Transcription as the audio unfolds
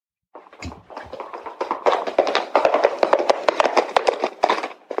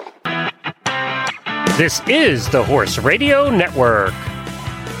This is the Horse Radio Network.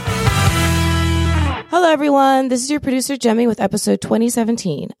 Hello, everyone. This is your producer, Jemmy, with episode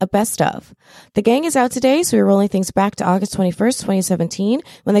 2017, a best of. The gang is out today, so we're rolling things back to August 21st, 2017,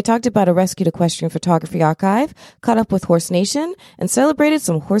 when they talked about a rescued equestrian photography archive, caught up with Horse Nation, and celebrated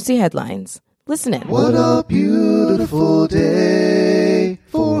some horsey headlines. Listen in. What a beautiful day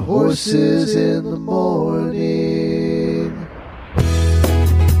for horses in the morning.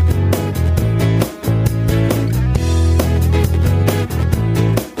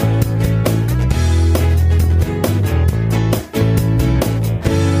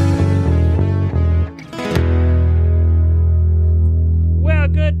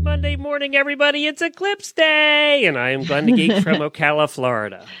 Good Monday morning, everybody. It's Eclipse Day, and I am Glenn the Geek from Ocala,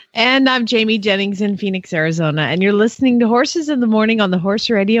 Florida. And I'm Jamie Jennings in Phoenix, Arizona, and you're listening to Horses in the Morning on the Horse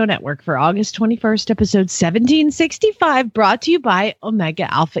Radio Network for August 21st, episode 1765, brought to you by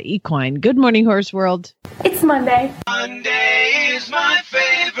Omega Alpha Equine. Good morning, Horse World. It's Monday. Monday is my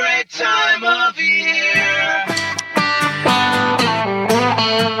favorite time of year.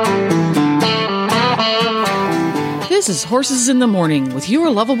 This is Horses in the Morning with your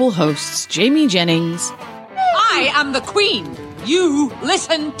lovable hosts, Jamie Jennings. I am the Queen. You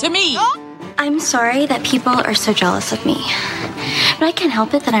listen to me. I'm sorry that people are so jealous of me, but I can't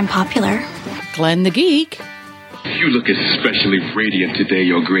help it that I'm popular. Glenn the Geek. You look especially radiant today,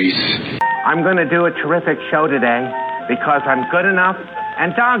 Your Grace. I'm going to do a terrific show today because I'm good enough,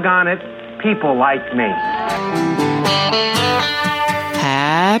 and doggone it, people like me.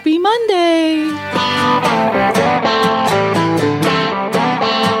 Happy Monday.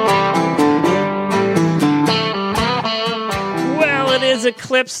 Well, it is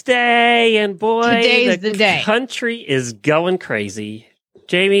Eclipse Day, and boy, Today's the day. Country is going crazy.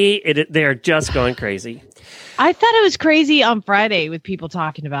 Jamie, they're just going crazy. I thought it was crazy on Friday with people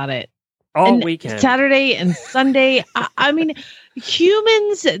talking about it. All and weekend. Saturday and Sunday. I mean,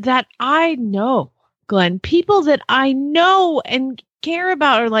 humans that I know, Glenn, people that I know and care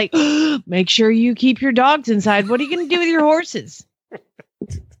about are like, make sure you keep your dogs inside. What are you going to do with your horses?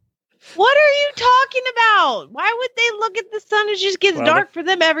 What are you talking about? Why would they look at the sun? It just gets dark for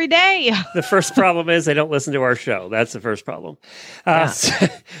them every day. The first problem is they don't listen to our show. That's the first problem.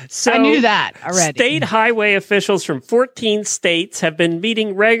 So I knew that already. State highway officials from 14 states have been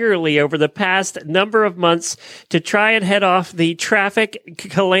meeting regularly over the past number of months to try and head off the traffic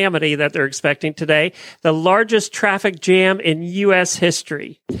calamity that they're expecting today, the largest traffic jam in U.S.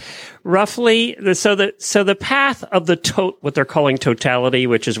 history. Roughly, so the path of the what they're calling totality,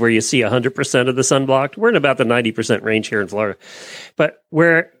 which is where you see 100% of the sun blocked. We're in about the 90% range here in Florida. But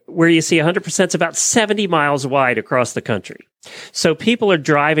where you see 100% is about 70 miles wide across the country. So people are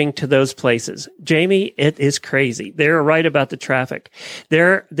driving to those places. Jamie, it is crazy. They're right about the traffic.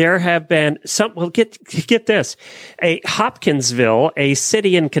 There have been some, well, get this. Hopkinsville, a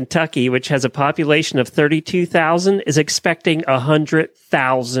city in Kentucky, which has a population of 32,000, is expecting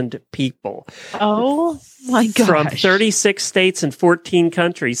 100,000 people. Oh my gosh. From 36 states and 14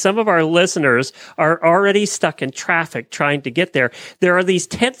 countries. Some of our listeners are already stuck in traffic trying to get there. There are these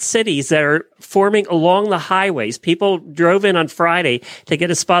tent cities that are forming along the highways. People drove in on Friday to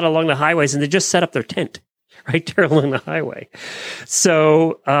get a spot along the highways, and they just set up their tent right there along the highway.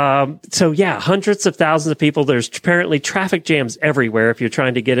 So yeah, hundreds of thousands of people. There's apparently traffic jams everywhere if you're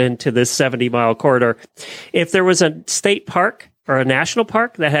trying to get into this 70-mile corridor. If there was a state park or a national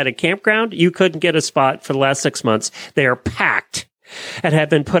park that had a campground, you couldn't get a spot for the last 6 months. They are packed and have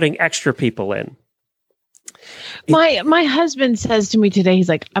been putting extra people in. My husband says to me today, he's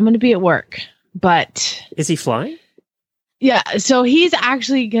like, I'm going to be at work, but... Is he flying? Yeah, so he's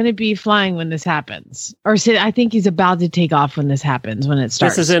actually going to be flying when this happens. Or I think he's about to take off when this happens, when it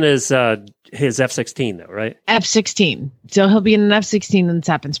starts. This is in his F-16, though, right? F-16. So he'll be in an F-16 when this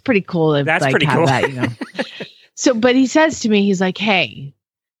happens. Pretty cool. If, That's like, pretty have cool. That, you know. So, but he says to me, he's like, hey,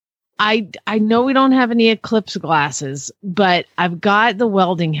 I know we don't have any eclipse glasses, but I've got the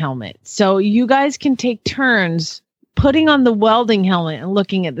welding helmet. So you guys can take turns putting on the welding helmet and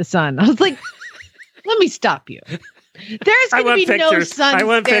looking at the sun. I was like, let me stop you. There's going to be no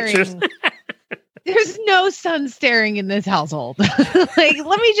sun staring. There's no sun staring in this household. Like,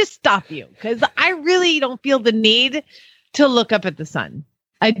 let me just stop you, because I really don't feel the need to look up at the sun.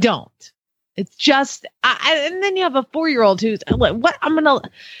 I don't. It's just, and then you have a 4-year-old who's like, what?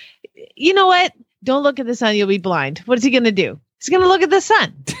 You know what? Don't look at the sun. You'll be blind. What is he going to do? He's going to look at the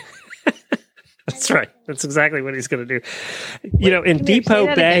sun. That's right. That's exactly what he's going to do. You know, in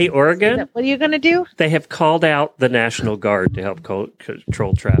Depot Bay, Oregon, what are you going to do? They have called out the National Guard to help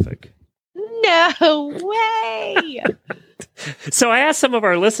control traffic. No way. So I asked some of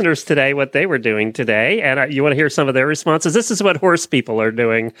our listeners today what they were doing today, and you want to hear some of their responses? This is what horse people are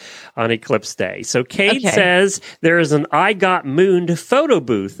doing on Eclipse Day. So Kate says, there is an I Got Mooned photo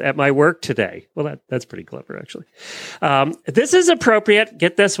booth at my work today. Well, that's pretty clever, actually. This is appropriate.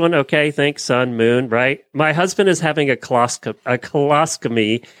 Get this one. Okay, thanks, sun, moon, right? My husband is having a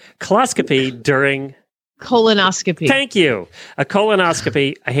coloscopy during... Colonoscopy. Thank you. A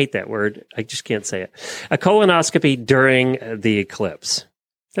colonoscopy. I hate that word. I just can't say it. A colonoscopy during the eclipse.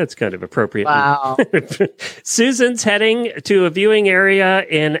 That's kind of appropriate. Wow. Susan's heading to a viewing area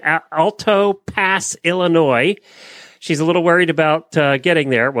in Alto Pass, Illinois. She's a little worried about getting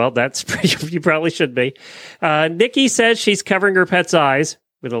there. Well, you probably should be. Nikki says she's covering her pet's eyes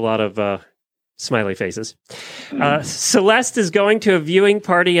with a lot of smiley faces. Celeste is going to a viewing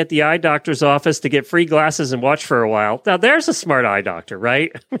party at the eye doctor's office to get free glasses and watch for a while. Now, there's a smart eye doctor,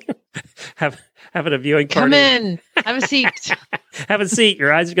 right? Having a viewing party. Come in. Have a seat. Have a seat.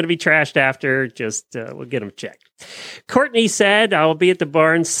 Your eyes are going to be trashed after. Just, we'll get them checked. Courtney said, I will be at the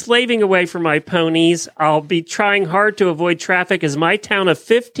barn slaving away for my ponies. I'll be trying hard to avoid traffic as my town of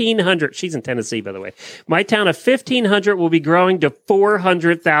 1,500, she's in Tennessee, by the way. My town of 1,500 will be growing to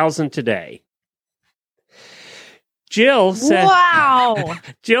 400,000 today. Jill said, "Wow!"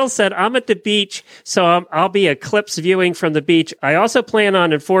 Jill said, "I'm at the beach, so I'll be eclipse viewing from the beach. I also plan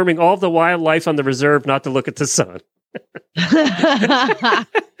on informing all the wildlife on the reserve not to look at the sun."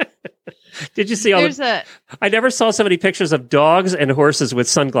 Did you see all I never saw so many pictures of dogs and horses with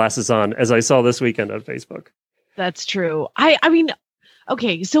sunglasses on as I saw this weekend on Facebook. That's true. I mean,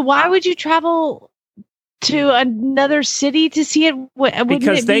 okay, so why would you travel to another city to see it?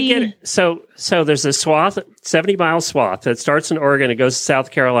 Because they get so there's a swath, 70-mile swath that starts in Oregon and goes to South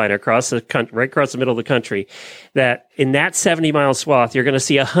Carolina right across the middle of the country. That in that 70-mile swath, you're going to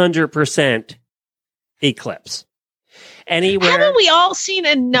see 100% eclipse. Anywhere. Haven't we all seen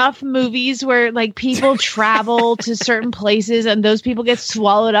enough movies where like people travel to certain places and those people get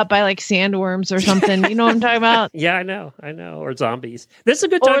swallowed up by like sandworms or something? You know what I'm talking about? Yeah, I know. Or zombies. This is a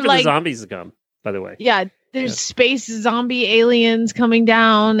good time for the zombies to come, by the way. Yeah, there's space zombie aliens coming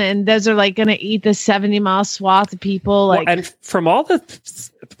down, and those are like going to eat the 70-mile swath of people. Like, and from all the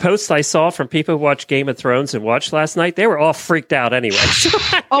posts I saw from people who watched Game of Thrones and watched last night, they were all freaked out anyway.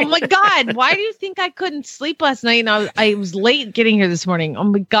 Oh my God! Why do you think I couldn't sleep last night? And I was late getting here this morning. Oh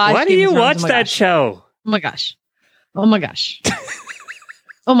my gosh! Why do you watch that show? Oh my gosh! Oh my gosh!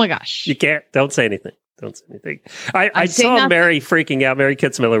 Oh my gosh! You can't. Don't say anything. Don't say anything. I saw nothing. Mary freaking out. Mary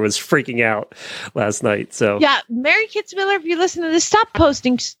Kitzmiller was freaking out last night. So yeah, Mary Kitzmiller, if you listen to this, stop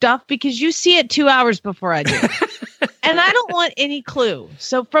posting stuff because you see it 2 hours before I do. And I don't want any clue.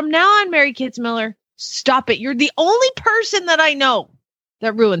 So from now on, Mary Kitzmiller, stop it. You're the only person that I know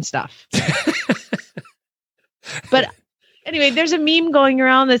that ruins stuff. But anyway, there's a meme going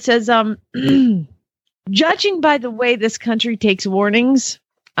around that says, judging by the way this country takes warnings,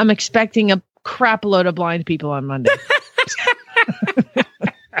 I'm expecting a crap load of blind people on Monday.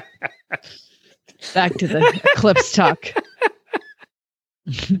 Back to the eclipse talk.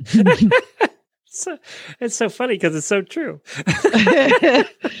 It's so funny because it's so true.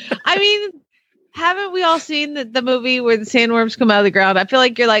 I mean, haven't we all seen the movie where the sandworms come out of the ground? I feel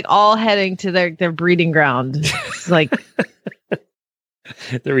like you're like all heading to their breeding ground. It's like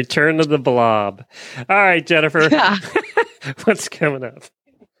the return of the blob. All right, Jennifer. Yeah. What's coming up?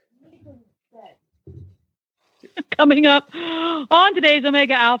 Coming up on today's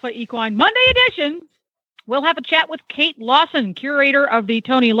Omega Alpha Equine Monday edition, we'll have a chat with Kate Lawson, curator of the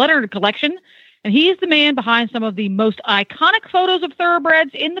Tony Leonard collection, and he's the man behind some of the most iconic photos of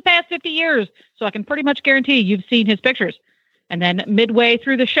thoroughbreds in the past 50 years, so I can pretty much guarantee you've seen his pictures. And then midway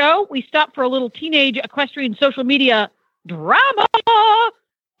through the show, we stop for a little teenage equestrian social media drama,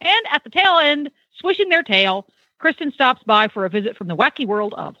 and at the tail end, swishing their tail, Kristen stops by for a visit from the wacky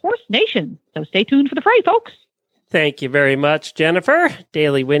world of Horse Nation. So stay tuned for the fray, folks. Thank you very much, Jennifer.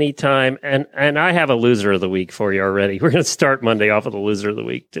 Daily Winnie time. And I have a loser of the week for you already. We're going to start Monday off with a loser of the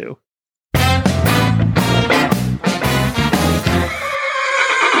week, too.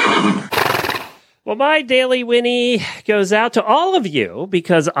 Well, my Daily Winnie goes out to all of you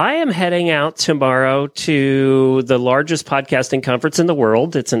because I am heading out tomorrow to the largest podcasting conference in the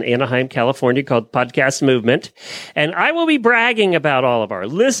world. It's in Anaheim, California, called Podcast Movement. And I will be bragging about all of our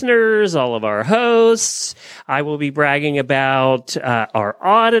listeners, all of our hosts. I will be bragging about our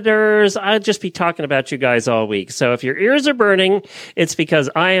auditors. I'll just be talking about you guys all week. So if your ears are burning, it's because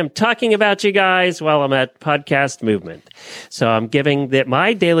I am talking about you guys while I'm at Podcast Movement. So I'm giving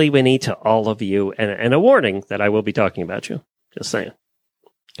my Daily Winnie to all of you. And a warning that I will be talking about you. Just saying.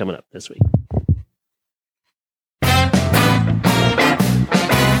 Coming up this week.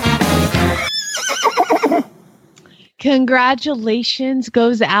 Congratulations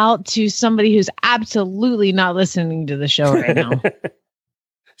goes out to somebody who's absolutely not listening to the show right now.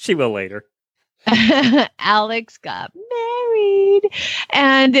 She will later. Alex got married,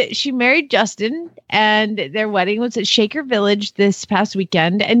 and she married Justin, and their wedding was at Shaker Village this past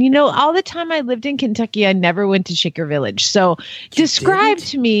weekend. And all the time I lived in Kentucky, I never went to Shaker Village. So describe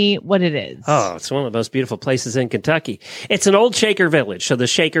to me what it is. Oh, it's one of the most beautiful places in Kentucky. It's an old Shaker Village. So the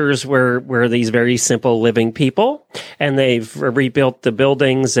Shakers were these very simple living people, and they've rebuilt the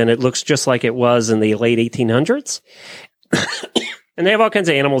buildings, and it looks just like it was in the late 1800s. And they have all kinds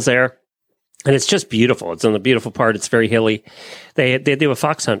of animals there. And it's just beautiful. It's on the beautiful part. It's very hilly. They do a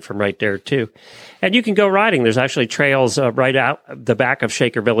fox hunt from right there, too. And you can go riding. There's actually trails right out the back of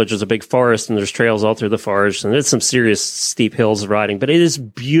Shaker Village. There's a big forest, and there's trails all through the forest. And it's some serious steep hills riding. But it is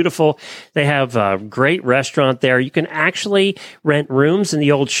beautiful. They have a great restaurant there. You can actually rent rooms in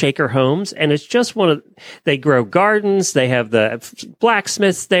the old Shaker homes. And it's just they grow gardens. They have the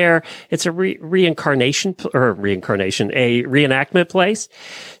blacksmiths there. It's a reenactment place.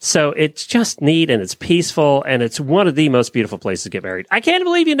 So it's just neat, and it's peaceful, and it's one of the most beautiful places to get married. I can't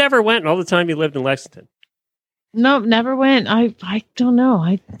believe you never went, and all the time you lived in Lexington. Nope, never went. I don't know.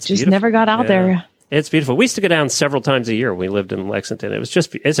 It's just beautiful. Never got out there. It's beautiful. We used to go down several times a year when we lived in Lexington.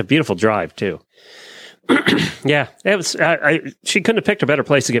 It's a beautiful drive too. Yeah, it was. She couldn't have picked a better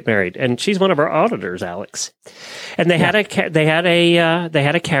place to get married, and she's one of our auditors, Alex. And they had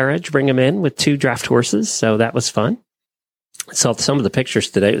a carriage bring them in with 2 draft horses, so that was fun. I saw some of the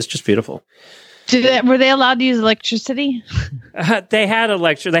pictures today. It was just beautiful. Were they allowed to use electricity? They have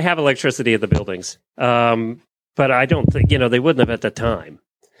electricity at the buildings, but I don't think they wouldn't have at the time.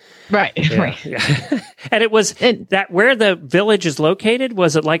 Right, right. Yeah. And it was that where the village is located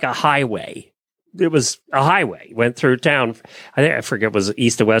was it like a highway. It was a highway, went through town. I forget if it was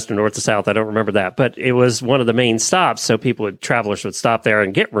east to west or north to south. I don't remember that, but it was one of the main stops. So travelers would stop there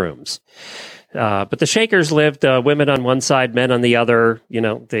and get rooms. But the Shakers lived, women on one side, men on the other.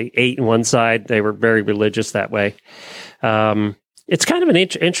 They ate on one side. They were very religious that way. It's kind of an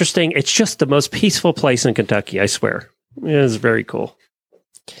interesting, it's just the most peaceful place in Kentucky, I swear. It was very cool.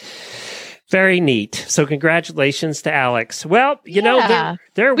 Very neat. So congratulations to Alex. Well, we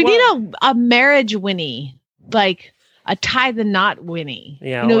need a marriage Winnie, like a tie the knot Winnie.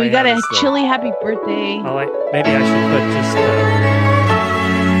 Yeah, we got a chilly happy birthday. Maybe I should put just.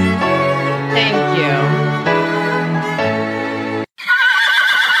 Thank you.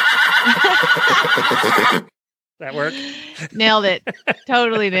 That work? Nailed it.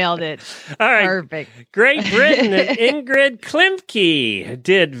 Totally nailed it. All right. Perfect. Great Britain and Ingrid Klimke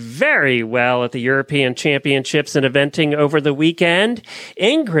did very well at the European Championships in eventing over the weekend.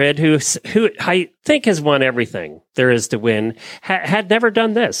 Ingrid, who I think has won everything there is to win, had never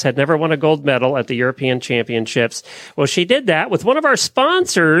done this, had never won a gold medal at the European Championships. Well, she did that with one of our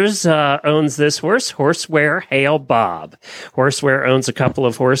sponsors, owns this horse, Horseware Hail Bob. Horseware owns a couple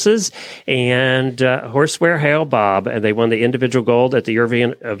of horses, and Horseware Hail Bob, and they won the individual gold at the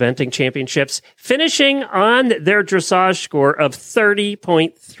European Eventing Championships, finishing on their dressage score of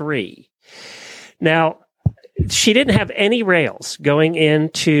 30.3. Now, she didn't have any rails going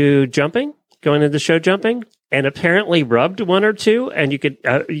into show jumping, and apparently rubbed one or two, and you could,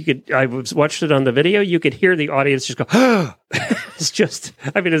 I watched it on the video, you could hear the audience just go, oh! It's just,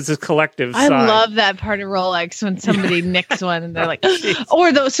 it's a collective sigh. I love that part of Rolex when somebody nicks one and they're like,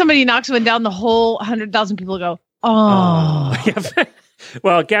 or somebody knocks one down, the whole 100,000 people go, oh.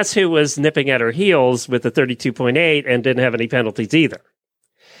 Well, guess who was nipping at her heels with the 32.8 and didn't have any penalties either?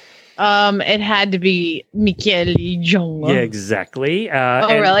 It had to be Michele Jong. Yeah, exactly.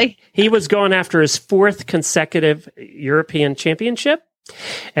 Really? He was going after his 4th consecutive European championship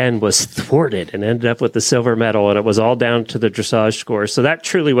and was thwarted and ended up with the silver medal, and it was all down to the dressage score. So that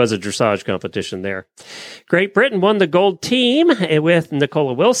truly was a dressage competition there. Great Britain won the gold team with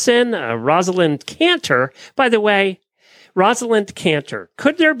Nicola Wilson, Rosalind Cantor. By the way, Rosalind Cantor.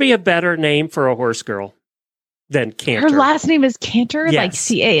 Could there be a better name for a horse girl than Cantor? Her last name is Cantor, yes. like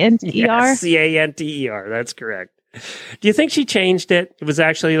Canter? Yes, Canter. That's correct. Do you think she changed it? It was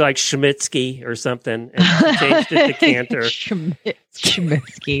actually like Schmitsky or something, and she changed it to Cantor.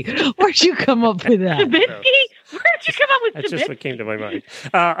 Schmitsky. Where'd you come up with that? Schmitsky? Where'd you come up with That's just what came to my mind.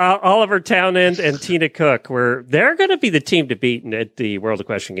 Oliver Townend and Tina Cook they're going to be the team to beat at the World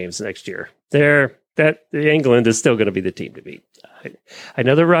Equestrian Games next year. England is still going to be the team to beat. I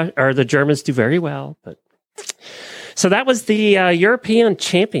know the Germans do very well, but. So that was the European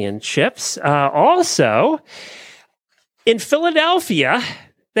Championships. Also, in Philadelphia,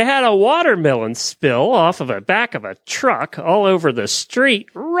 They had a watermelon spill off of the back of a truck all over the street,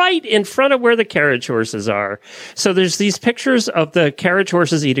 right in front of where the carriage horses are. So there's these pictures of the carriage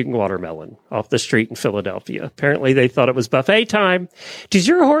horses eating watermelon off the street in Philadelphia. Apparently they thought it was buffet time. Does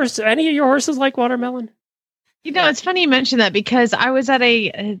any of your horses like watermelon? You know, it's funny you mention that because I was at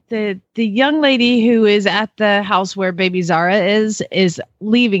the young lady who is at the house where baby Zara is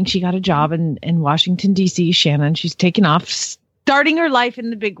leaving. She got a job in Washington, D.C., Shannon. She's taken off, starting her life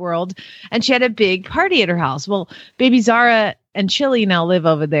in the big world, and she had a big party at her house. Well, baby Zara and Chili now live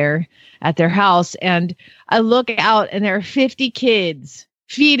over there at their house, and I look out and there are 50 kids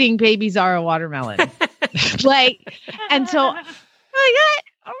feeding baby Zara watermelon. And so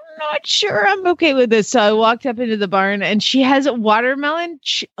I'm not sure I'm okay with this. So I walked up into the barn and she has watermelon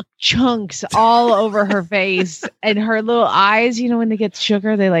chunks all over her face, and her little eyes, you know, when they get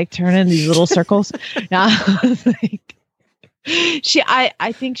sugar, they like turn in these little circles. I think it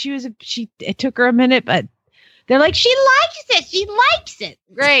took her a minute, but they're like, she likes it.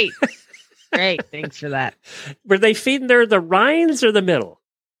 Great. Thanks for that. Were they feeding her the rinds or the middle?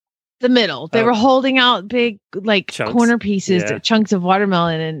 The middle. They were holding out big, chunks. Corner pieces, chunks of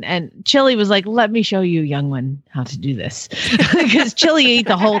watermelon. And Chili was like, let me show you, young one, how to do this. Because Chili ate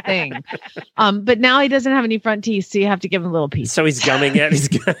the whole thing. But now he doesn't have any front teeth, so you have to give him a little piece. So he's gumming it.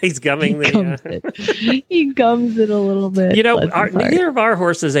 He's gumming He gums it a little bit. You know, neither of our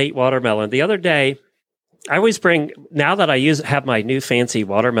horses ate watermelon. The other day, I always now that I have my new fancy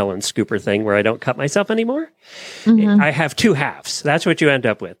watermelon scooper thing where I don't cut myself anymore, I have 2 halves. That's what you end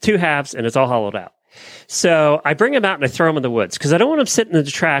up with. 2 halves, and it's all hollowed out. So I bring them out and I throw them in the woods because I don't want them sitting in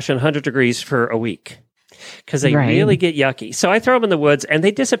the trash at 100 degrees for a week because they really get yucky. So I throw them in the woods and they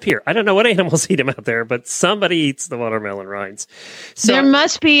disappear. I don't know what animals eat them out there, but somebody eats the watermelon rinds. So there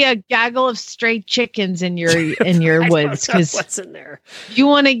must be a gaggle of stray chickens in your woods because what's in there? You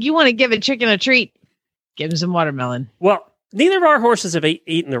want to give a chicken a treat. Give him some watermelon. Well, neither of our horses have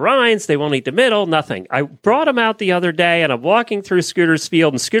eaten the rinds. They won't eat the middle, nothing. I brought him out the other day, and I'm walking through Scooter's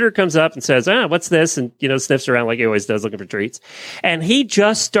field, and Scooter comes up and says, what's this? And, sniffs around like he always does, looking for treats. And he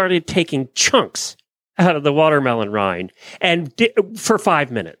just started taking chunks out of the watermelon rind, and for 5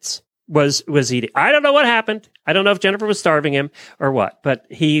 minutes was eating. I don't know what happened. I don't know if Jennifer was starving him or what, but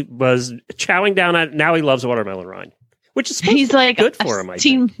he was chowing down on it. Now he loves watermelon rind, which is supposed to be good for him, I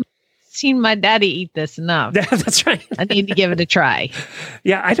think. Seen my daddy eat this enough. That's right. I need to give it a try.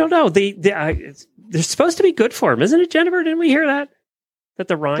 Yeah, I don't know. They're supposed to be good for him, isn't it, Jennifer? Didn't we hear that? That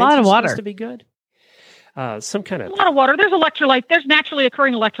the rinds are supposed to be good? Some kind of... A lot of water. There's electrolyte. There's naturally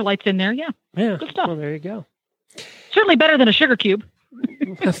occurring electrolytes in there. Yeah. Yeah. Good stuff. Well, there you go. Certainly better than a sugar cube.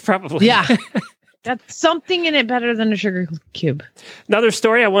 Probably. Yeah. That's something in it better than a sugar cube. Another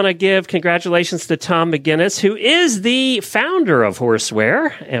story I want to give congratulations to Tom McGinnis, who is the founder of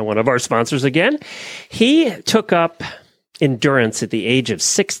Horseware and one of our sponsors again. He took up endurance at the age of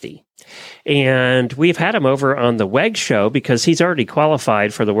 60. And we've had him over on the WEG show because he's already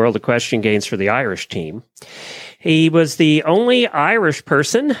qualified for the World Equestrian Games for the Irish team. He was the only Irish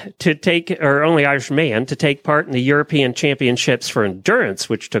person only Irish man to take part in the European Championships for Endurance,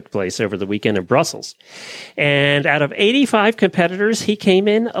 which took place over the weekend in Brussels. And out of 85 competitors, he came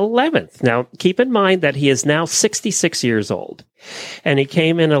in 11th. Now, keep in mind that he is now 66 years old. And he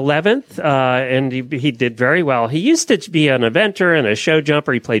came in 11th, and he did very well. He used to be an eventer and a show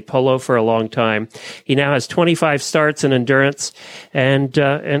jumper. He played polo for a long time. He now has 25 starts in endurance, and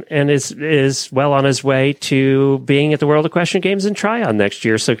is well on his way to being at the World Equestrian Games in Tryon next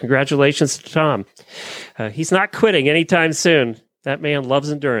year. So congratulations to Tom. He's not quitting anytime soon. That man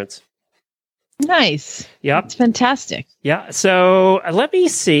loves endurance. Nice. Yep. It's fantastic. Yeah. So let me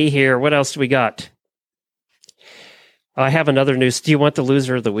see here. What else do we got? I have another news. Do you want the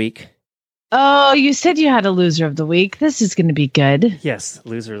loser of the week? Oh, you said you had a loser of the week. This is going to be good. Yes,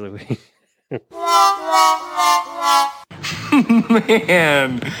 loser of the week.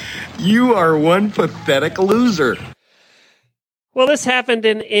 Man, you are one pathetic loser. Well, this happened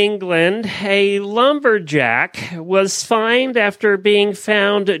in England. A lumberjack was fined after being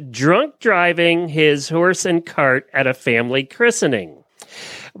found drunk driving his horse and cart at a family christening.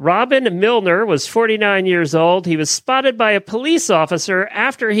 Robin Milner was 49 years old. He was spotted by a police officer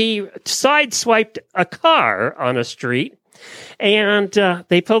after he sideswiped a car on a street, and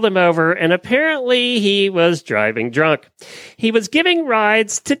they pulled him over, and apparently he was driving drunk. He was giving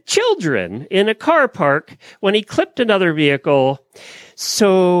rides to children in a car park when he clipped another vehicle,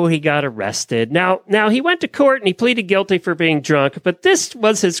 so he got arrested. Now he went to court and he pleaded guilty for being drunk, but this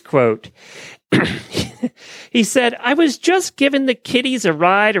was his quote. He said, "I was just giving the kiddies a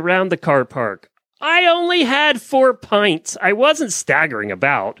ride around the car park. I only had 4 pints. I wasn't staggering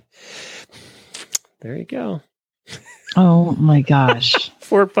about. There you go. Oh my gosh.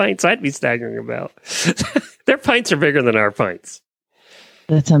 4 pints, I'd be staggering about. Their pints are bigger than our pints.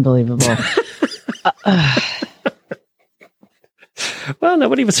 That's unbelievable. Well,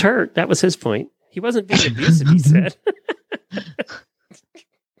 nobody was hurt. That was his point. He wasn't being abusive, he said.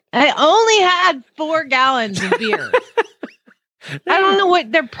 I only had 4 gallons of beer. I don't know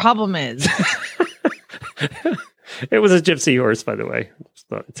what their problem is. It was a gypsy horse, by the way.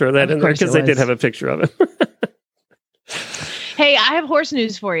 Throw that in there because they did have a picture of it. Hey, I have horse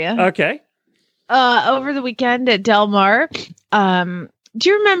news for you. Okay. Over the weekend at Del Mar, do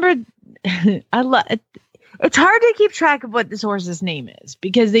you remember? It's hard to keep track of what this horse's name is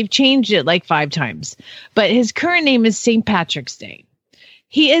because they've changed it like 5 times. But his current name is St. Patrick's Day.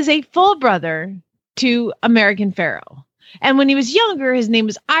 He is a full brother to American Pharaoh. And when he was younger, his name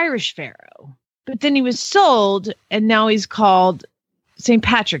was Irish Pharaoh. But then he was sold, and now he's called St.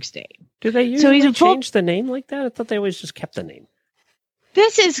 Patrick's Day. Do they usually change the name like that? I thought they always just kept the name.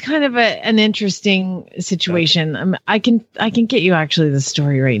 This is kind of an interesting situation. Okay. I can get you actually the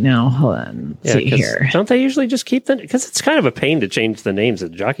story right now. Hold on. Let's see here. Don't they usually just keep the... Because it's kind of a pain to change the names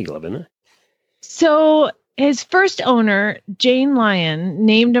at the Jockey Club, isn't it? So his first owner, Jane Lyon,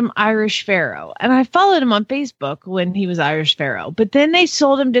 named him Irish Pharaoh. And I followed him on Facebook when he was Irish Pharaoh. But then they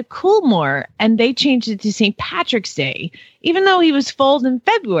sold him to Coolmore, and they changed it to St. Patrick's Day, even though he was foaled in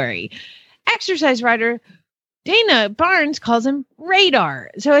February. Exercise rider Dana Barnes calls him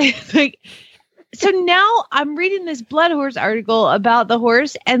Radar. So now I'm reading this Blood Horse article about the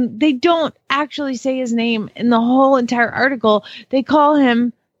horse, and they don't actually say his name in the whole entire article. They call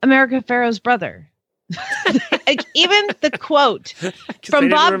him America Pharaoh's brother. Like, even the quote from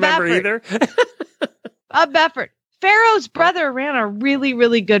Bob Baffert. Bob Baffert. Pharaoh's brother ran a really,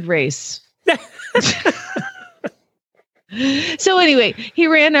 really good race. So anyway, he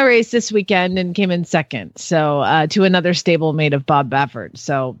ran a race this weekend and came in second. So to another stablemate of Bob Baffert.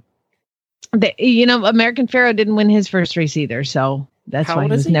 So, American Pharaoh didn't win his first race either. So that's why he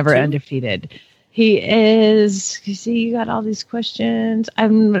was never undefeated. He is. You see, you got all these questions.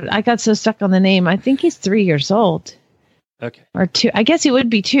 I got so stuck on the name. I think he's 3 years old. Okay. Or 2. I guess he would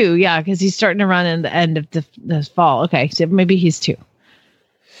be 2. Yeah, because he's starting to run in the end of the fall. Okay, so maybe he's 2.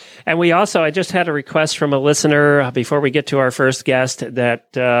 And I just had a request from a listener before we get to our first guest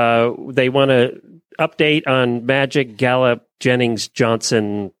that they want to update on Magic Gallop Jennings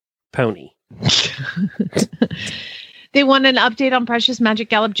Johnson pony. They want an update on Precious Magic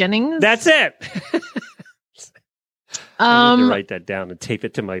Gallop Jennings? That's it. I need to write that down and tape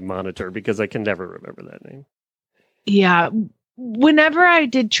it to my monitor because I can never remember that name. Yeah. Whenever I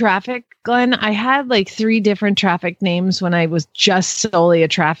did traffic, Glenn, I had like 3 different traffic names when I was just solely a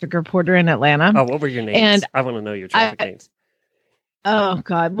traffic reporter in Atlanta. Oh, what were your names? And I want to know your traffic names. Oh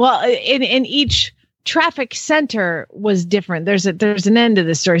God. Well, in each traffic center was different. There's an end to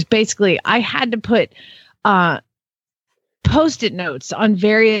this story. Basically, I had to put Post-it notes on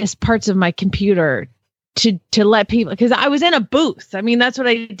various parts of my computer to let people, because I was in a booth. I mean, that's what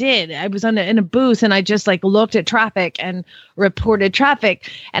I did. I was in a booth, and I just like looked at traffic and reported traffic,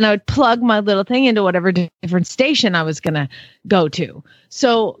 and I would plug my little thing into whatever different station I was going to go to.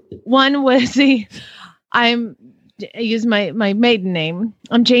 So one was I use my maiden name.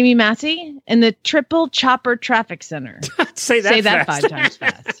 I'm Jamie Massey in the Triple Chopper Traffic Center. Say that 5 times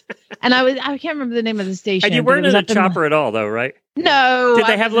fast. And I can't remember the name of the station. And you weren't in a chopper at all, though, right? No. Did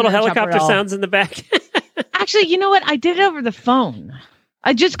they have little helicopter sounds in the back? Actually, you know what? I did it over the phone.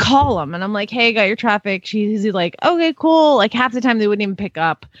 I just call them and I'm like, hey, I got your traffic. She's like, okay, cool. Like half the time they wouldn't even pick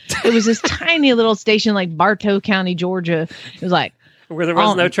up. It was this tiny little station like Bartow County, Georgia. It was like, where there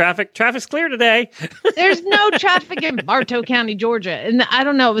was no traffic. Traffic's clear today. There's no traffic in Bartow County, Georgia. And I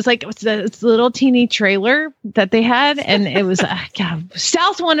don't know. It was like it's a little teeny trailer that they had. And it was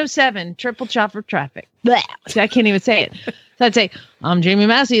South 107, Triple Chopper Traffic. Blech. So I can't even say it. So I'd say, I'm Jamie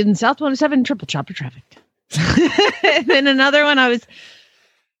Massey in South 107, Triple Chopper Traffic. And then another one,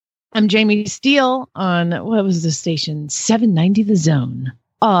 I'm Jamie Steele on, what was the station? 790 The Zone.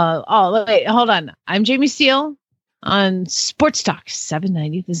 Wait, hold on. I'm Jamie Steele on Sports Talk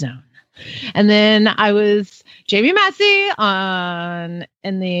 790 The Zone. And then I was Jamie Massey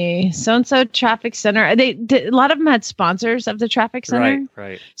in the so-and-so traffic center. A lot of them had sponsors of the traffic center.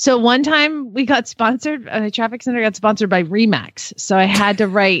 Right. So one time we got sponsored, the traffic center got sponsored by Remax. So I had to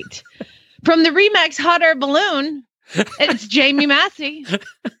write from the Remax hot air balloon, it's Jamie Massey.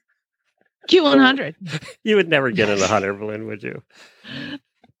 Q100. You would never get in a hot air balloon, would you?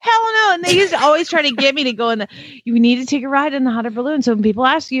 Hell no. And they used to always try to get me to go you need to take a ride in the hot air balloon. So when people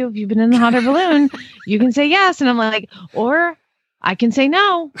ask you if you've been in the hot air balloon, you can say yes. And I'm like, or I can say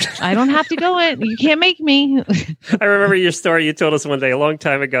no. I don't have to go in. You can't make me. I remember your story you told us one day a long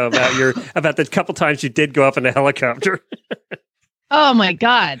time ago about the couple times you did go up in a helicopter. Oh my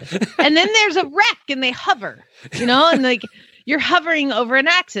God. And then there's a wreck and they hover, and like you're hovering over an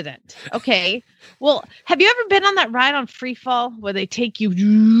accident. Okay. Well, have you ever been on that ride on Free Fall where they take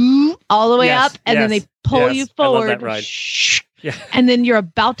you all the way up and then they pull you forward? I love that ride. Yeah. And then you're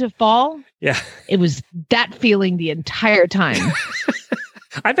about to fall? Yeah. It was that feeling the entire time.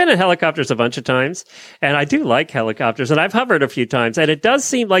 I've been in helicopters a bunch of times, and I do like helicopters, and I've hovered a few times, and it does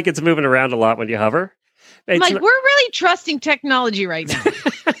seem like it's moving around a lot when you hover. We're really trusting technology right now.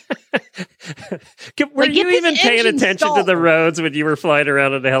 Were you even paying attention to the roads when you were flying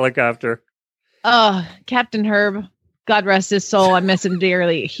around in a helicopter? Captain Herb, God rest his soul. I miss him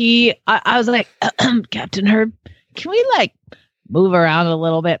dearly. I was like, Captain Herb, can we move around a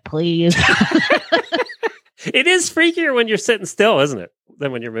little bit, please? It is freakier when you're sitting still, isn't it?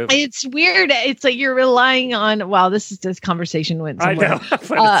 Than when you're moving. It's weird. It's like you're relying on, wow, this conversation went somewhere.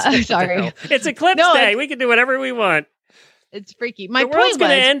 I know. Sorry. It's Eclipse Day. We can do whatever we want. It's freaky. The world's going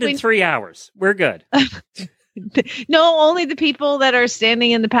to end in 3 hours. We're good. No, only the people that are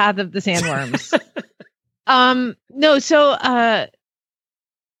standing in the path of the sandworms.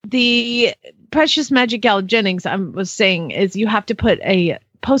 The Precious Magic Gal Jennings, I was saying, is you have to put a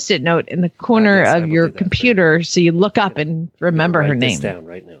Post-it note in the corner of your computer so you look up and remember her name. Down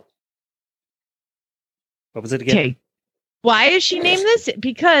right now. What was it again? Okay. Why is she named this?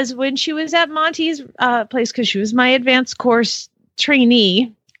 Because when she was at Monty's place, because she was my advanced course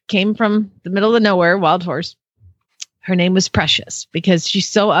trainee, came from the middle of nowhere, Wild Horse. Her name was Precious because she's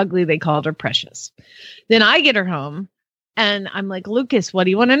so ugly they called her Precious. Then I get her home and I'm like, Lucas, what do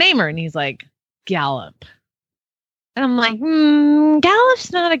you want to name her? And he's like, Gallop. And I'm like,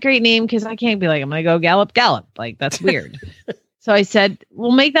 Gallop's not a great name because I can't be like, I'm going to go Gallop. Like, that's weird. So I said,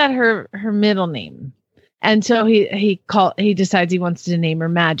 we'll make that her middle name. And so he decides he wants to name her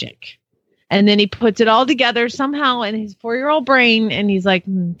Magic. And then he puts it all together somehow in his 4-year-old brain. And he's like,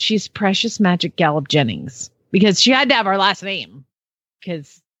 she's Precious Magic Gallop Jennings. Because she had to have our last name.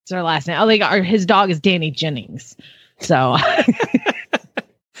 Because it's our last name. His dog is Danny Jennings. So...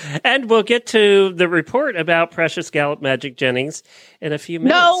 And we'll get to the report about Precious Gallop Magic Jennings in a few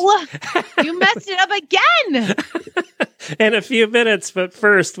minutes. No, you messed it up again. In a few minutes, but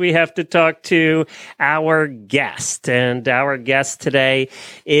first we have to talk to our guest. And our guest today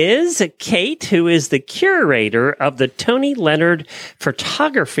is Kate, who is the curator of the Tony Leonard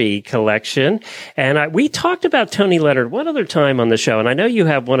Photography Collection. And we talked about Tony Leonard one other time on the show, and I know you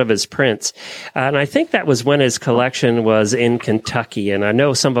have one of his prints. And I think that was when his collection was in Kentucky, and I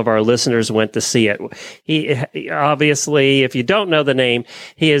know some of our listeners went to see it. He obviously, if you don't know the name,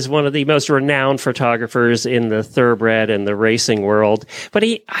 he is one of the most renowned photographers in the thoroughbred and the racing world. But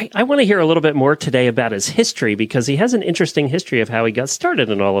I want to hear a little bit more today about his history, because he has an interesting history of how he got started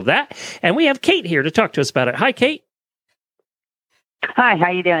and all of that. And we have Kate here to talk to us about it. Hi, Kate. Hi,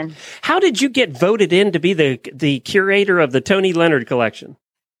 how you doing? How did you get voted in to be the curator of the Tony Leonard collection?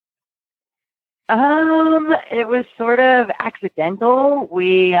 It was sort of accidental.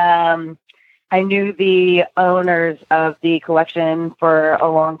 I knew the owners of the collection for a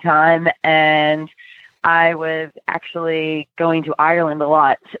long time, and I was actually going to Ireland a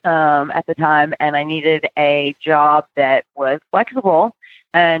lot at the time, and I needed a job that was flexible,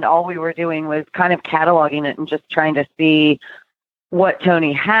 and all we were doing was kind of cataloging it and just trying to see what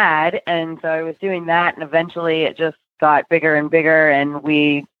Tony had. And so I was doing that, and eventually it just got bigger and bigger, and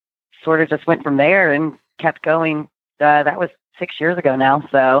we sort of just went from there and kept going. That was 6 years ago now.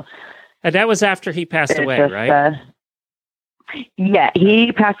 So, and that was after he passed away, right? Yeah,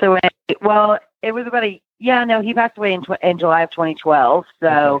 he passed away. Well, it was about he passed away in July of 2012.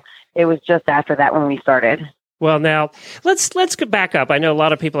 So It was just after that when we started. Well, now let's go back up. I know a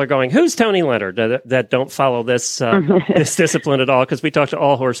lot of people are going, "Who's Tony Leonard?" that don't follow this this discipline at all, because we talk to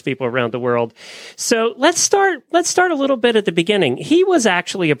all horse people around the world. So let's start a little bit at the beginning. He was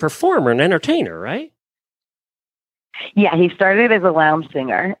actually a performer and entertainer, right? Yeah, he started as a lounge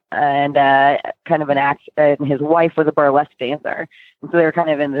singer and kind of an act. And his wife was a burlesque dancer, and so they were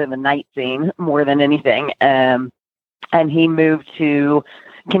kind of into the night scene more than anything. And he moved to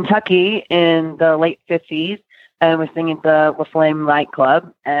Kentucky in the late 50s. And was singing at the La Flame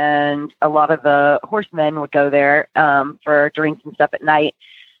nightclub, and a lot of the horsemen would go there for drinks and stuff at night.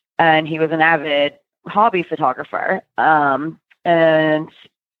 And he was an avid hobby photographer. Mr.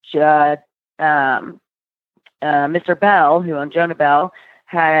 Bell, who owned Jonah Bell,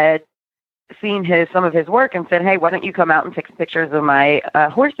 had seen some of his work and said, "Hey, why don't you come out and take some pictures of my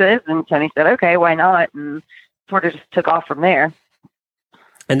horses?" And Tony said, "Okay, why not?" And sort of just took off from there.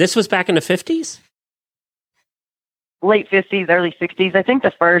 And this was back in the 50s? Late 50s, early 60s. I think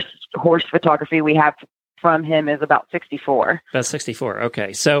the first horse photography we have from him is about 64. About 64.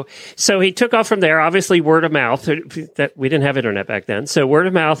 Okay. So he took off from there, obviously word of mouth. That we didn't have internet back then. So word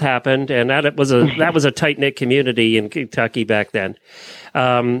of mouth happened, and that was a tight-knit community in Kentucky back then.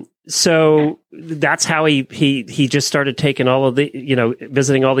 So that's how he just started taking all of the,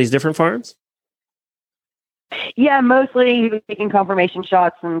 visiting all these different farms? Yeah, mostly he was taking confirmation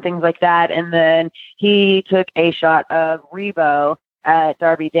shots and things like that. And then he took a shot of Rebo at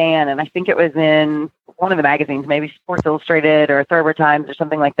Derby Dan, and I think it was in one of the magazines, maybe Sports Illustrated or Thoroughbred Times or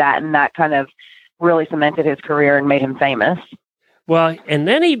something like that. And that kind of really cemented his career and made him famous. Well, and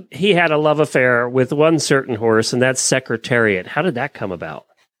then he had a love affair with one certain horse, and that's Secretariat. How did that come about?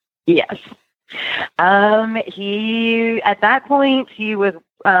 Yes. He, at that point, he was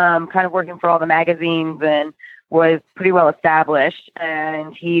kind of working for all the magazines and was pretty well established.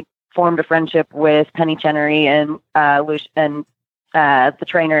 And he formed a friendship with Penny Chenery and the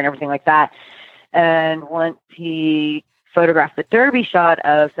trainer and everything like that. And once he photographed the Derby shot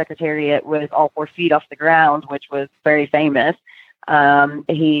of Secretariat with all 4 feet off the ground, which was very famous,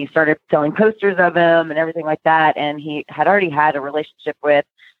 he started selling posters of him and everything like that. And he had already had a relationship with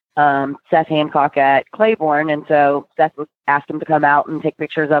Seth Hancock at Claiborne. And so Seth would ask him to come out and take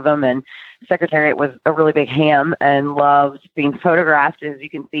pictures of him. And Secretariat was a really big ham and loved being photographed. As you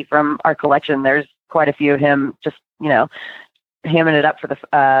can see from our collection, there's quite a few of him just, hamming it up for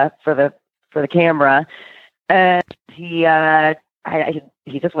the camera. And he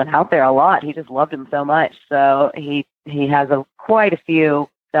just went out there a lot. He just loved him so much. So he has quite a few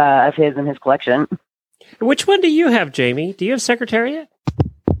of his in his collection. Which one do you have, Jamie? Do you have Secretariat?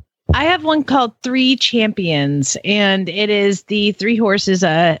 I have one called 3 Champions, and it is the 3 horses,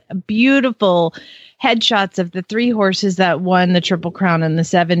 beautiful headshots of the 3 horses that won the Triple Crown in the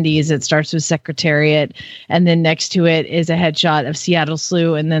 70s. It starts with Secretariat, and then next to it is a headshot of Seattle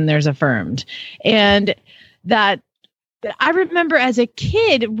Slew, and then there's Affirmed. And that I remember as a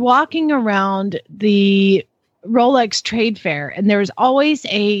kid walking around the Rolex Trade Fair, and there was always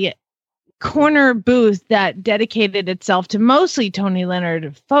a corner booth that dedicated itself to mostly Tony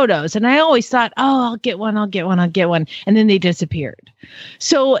Leonard photos. And I always thought, I'll get one. And then they disappeared.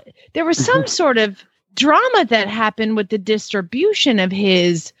 So there was some sort of drama that happened with the distribution of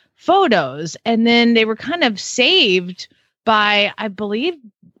his photos. And then they were kind of saved by, I believe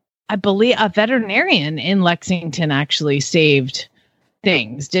a veterinarian in Lexington actually saved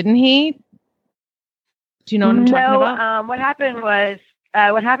things, didn't he? Do you know what I'm talking about? What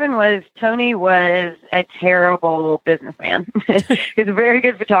happened was Tony was a terrible businessman. He's a very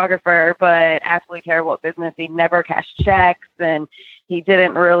good photographer, but absolutely terrible at business. He never cashed checks, and he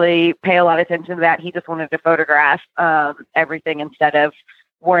didn't really pay a lot of attention to that. He just wanted to photograph everything instead of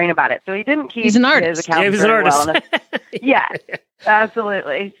worrying about it. So he didn't keep his accounts he's an artist. Well. Yeah,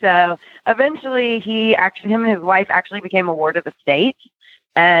 absolutely. So eventually him and his wife actually became a ward of the state,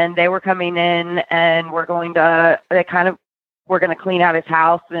 and they were coming in and we're going to clean out his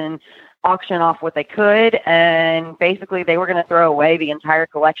house and auction off what they could. And basically they were going to throw away the entire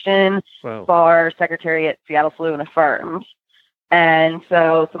collection for Secretariat, Seattle Slew, and Affirmed. And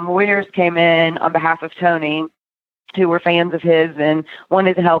so some lawyers came in on behalf of Tony who were fans of his and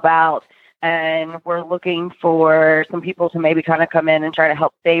wanted to help out. And we're looking for some people to maybe kind of come in and try to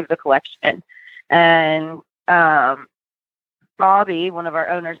help save the collection. And Bobby, one of our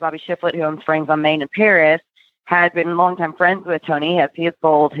owners, Bobby Shiflett, who owns Frames on Main in Paris, had been longtime friends with Tony, as he had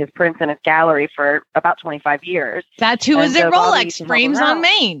sold his prints and his gallery for about 25 years. That's who was at Rolex, Frames on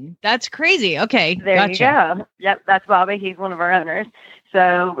Main. That's crazy. Okay, there gotcha. You go. Yep, that's Bobby. He's one of our owners.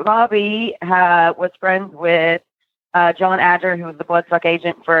 So Bobby was friends with John Adger, who was the bloodstock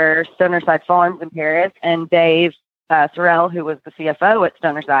agent for Stonerside Farms in Paris, and Dave Sorrell, who was the CFO at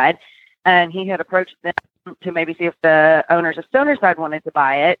Stonerside. And he had approached them to maybe see if the owners of Stonerside wanted to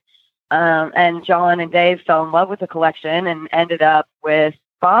buy it. And John and Dave fell in love with the collection and ended up with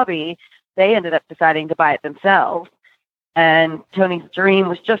Bobby. They ended up deciding to buy it themselves. And Tony's dream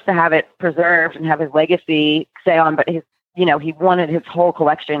was just to have it preserved and have his legacy stay on. But he wanted his whole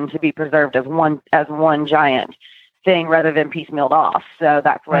collection to be preserved as one giant thing rather than piecemealed off. So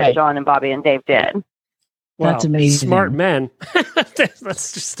that's what John and Bobby and Dave did. Wow. That's amazing. Smart men.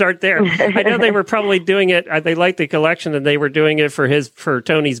 Let's just start there. I know they were probably doing it. They liked the collection and they were doing it for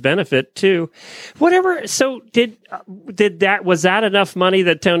Tony's benefit too. Whatever. So was that enough money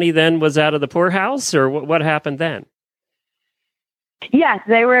that Tony then was out of the poorhouse, or what happened then? Yes,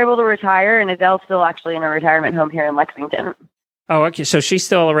 they were able to retire, and Adele's still actually in a retirement home here in Lexington. Oh, okay. So she's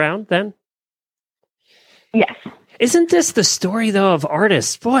still around then? Yes. Isn't this the story, though, of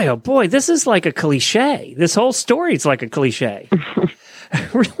artists? Boy, oh boy, this is like a cliche. This whole story is like a cliche.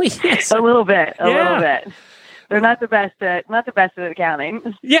 Really is. A little bit. They're not the best at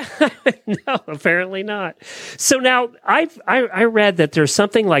accounting. Yeah, no, apparently not. So now I read that there's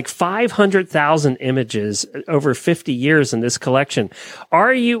something like 500,000 images over 50 years in this collection.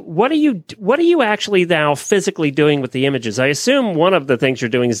 What are you actually now physically doing with the images? I assume one of the things you're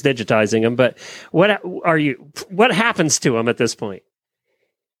doing is digitizing them, but what happens to them at this point?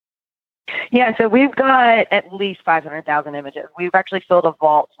 Yeah, so we've got at least 500,000 images. We've actually filled a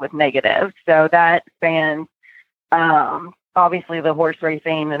vault with negatives, so that spans obviously the horse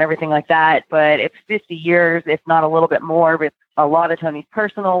racing and everything like that, but it's 50 years, if not a little bit more, with a lot of Tony's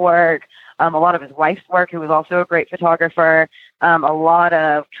personal work, a lot of his wife's work, who was also a great photographer, a lot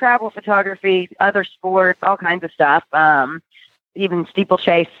of travel photography, other sports, all kinds of stuff, even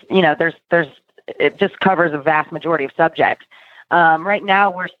steeplechase. It just covers a vast majority of subjects. Right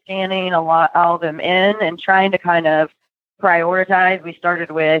now we're scanning all of them in and trying to kind of prioritize. We started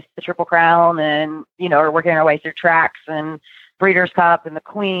with the Triple Crown and, are working our way through tracks and Breeders' Cup and the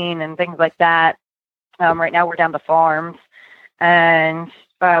Queen and things like that. Right now we're down to farms. And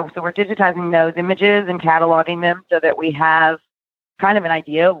so we're digitizing those images and cataloging them so that we have kind of an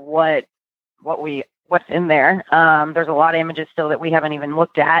idea of what's in there. There's a lot of images still that we haven't even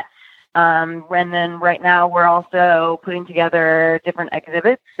looked at. And then right now we're also putting together different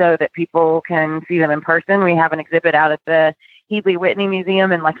exhibits so that people can see them in person. We have an exhibit out at the Headley Whitney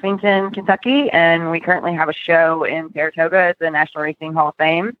Museum in Lexington, Kentucky, and we currently have a show in Saratoga at the National Racing Hall of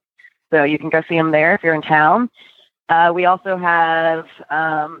Fame. So you can go see them there if you're in town. We also have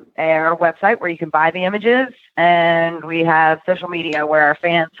our website where you can buy the images, and we have social media where our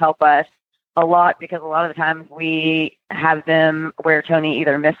fans help us a lot, because a lot of the times we have them where Tony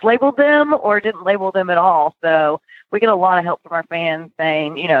either mislabeled them or didn't label them at all. So we get a lot of help from our fans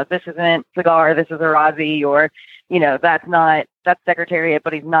saying, this isn't Cigar, this is a Razi, or, that's Secretariat,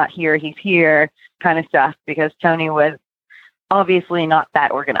 but he's not here, he's here, kind of stuff, because Tony was obviously not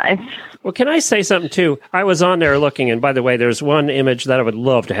that organized. Well, can I say something too? I was on there looking, and by the way, there's one image that I would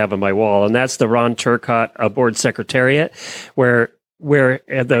love to have on my wall, and that's the Ron Turcotte aboard Secretariat, where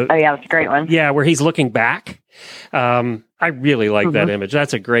that's a great one. Yeah, where he's looking back. I really like that image.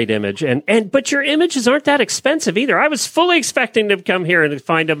 That's a great image. But your images aren't that expensive either. I was fully expecting to come here and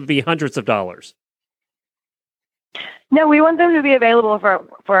find them to be hundreds of dollars. No, we want them to be available for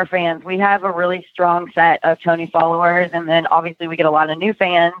our fans. We have a really strong set of Tony followers, and then obviously we get a lot of new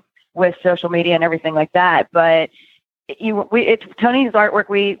fans with social media and everything like that. But it's Tony's artwork.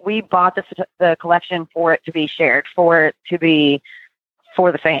 We bought the collection for it to be shared, for it to be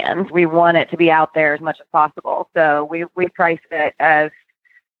for the fans. We want it to be out there as much as possible. So we price it as,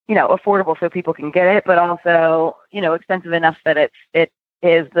 affordable so people can get it, but also, expensive enough that it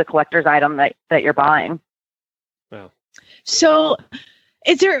is the collector's item that you're buying. Wow. So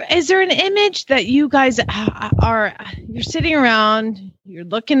is there an image that you guys you're sitting around, you're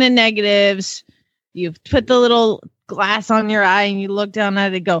looking at negatives, you've put the little glass on your eye and you look down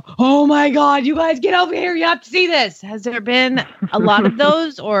at it and go, oh my God, you guys get over here. You have to see this. Has there been a lot of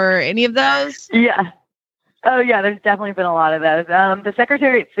those or any of those? Yeah. Oh yeah, there's definitely been a lot of those. The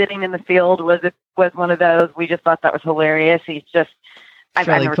Secretariat sitting in the field was one of those. We just thought that was hilarious. He's just, I've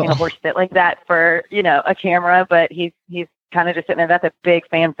never seen a horse sit like that for, a camera, but he's kind of just sitting there. That's a big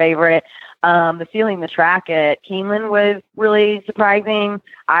fan favorite. The sealing the track at Keeneland was really surprising.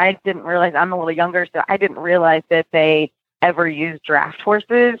 I didn't realize, I'm a little younger, so I didn't realize that they ever used draft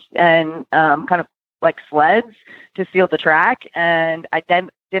horses and kind of like sleds to seal the track. And I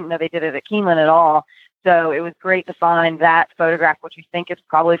didn't know they did it at Keeneland at all. So it was great to find that photograph, which we think is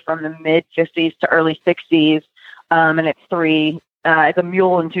probably from the mid 50s to early 60s. And it's a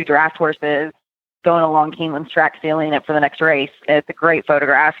mule and two draft horses going along Keeneland's track, sealing it for the next race. It's a great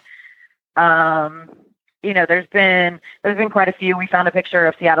photograph. There's been quite a few. We found a picture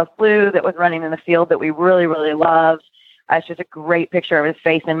of Seattle's Blue that was running in the field that we really, really loved. It's just a great picture of his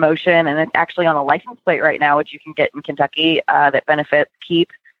face in motion, and it's actually on a license plate right now, which you can get in Kentucky, that benefits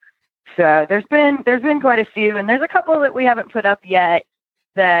Keep. So there's been quite a few, and there's a couple that we haven't put up yet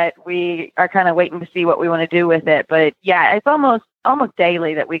that we are kind of waiting to see what we want to do with it. But yeah, it's almost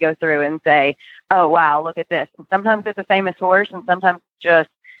daily that we go through and say, oh wow, look at this. And sometimes it's a famous horse, and sometimes just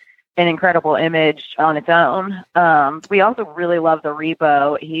an incredible image on its own. We also really love the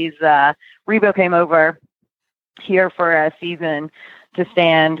Rebo. Rebo came over here for a season to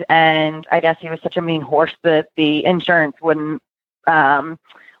stand, and I guess he was such a mean horse that the insurance wouldn't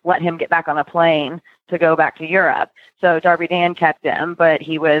let him get back on a plane to go back to Europe. So Darby Dan kept him, but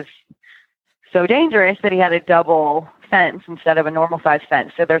he was so dangerous that he had a double fence instead of a normal size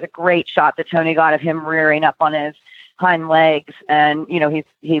fence. So there's a great shot that Tony got of him rearing up on his hind legs, and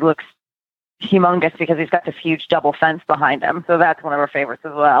he looks humongous because he's got this huge double fence behind him. So that's one of our favorites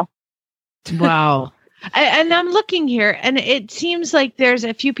as well. Wow. And I'm looking here, and it seems like there's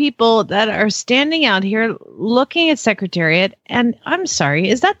a few people that are standing out here looking at Secretariat. And I'm sorry,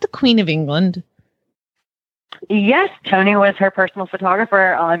 is that the Queen of England? Yes, Tony was her personal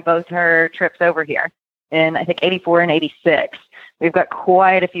photographer on both her trips over here in, I think, 84 and 86. We've got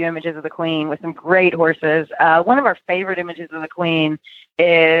quite a few images of the Queen with some great horses. One of our favorite images of the Queen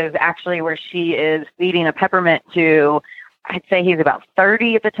is actually where she is feeding a peppermint to, I'd say he's about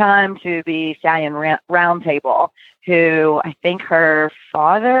 30 at the time, to the Stallion Round Table, who I think her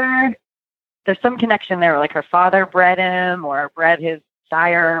father, there's some connection there, like her father bred him or bred his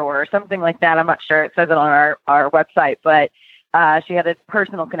sire or something like that. I'm not sure. It says it on our website, but she had a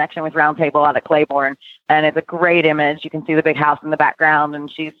personal connection with Round Table out at Claiborne, and it's a great image. You can see the big house in the background,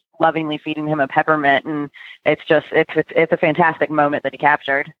 and she's lovingly feeding him a peppermint, and it's a fantastic moment that he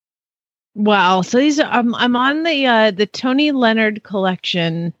captured. Wow. So these are, I'm on the Tony Leonard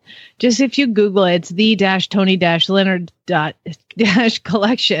collection. Just if you Google it, it's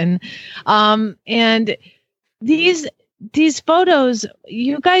the-Tony-Leonard-collection. And these photos,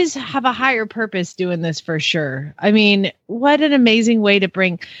 you guys have a higher purpose doing this for sure. I mean, what an amazing way to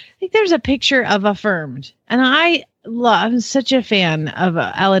bring, I think there's a picture of Affirmed, and I'm such a fan of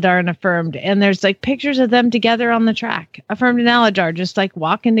Aladar and Affirmed, and there's like pictures of them together on the track, Affirmed and Aladar just like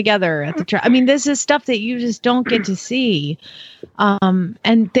walking together at the track. I mean, this is stuff that you just don't get to see.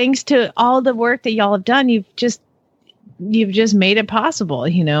 And thanks to all the work that y'all have done, you've just made it possible,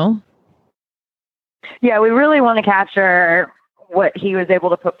 Yeah, we really want to capture what he was able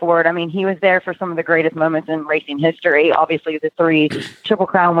to put forward. I mean, he was there for some of the greatest moments in racing history. Obviously, the 3 Triple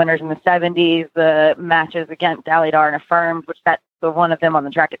Crown winners in the 70s, the matches against Aladar and Affirmed, which that's the one of them on the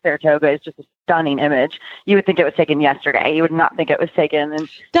track at Saratoga is just a stunning image. You would think it was taken yesterday. You would not think it was taken in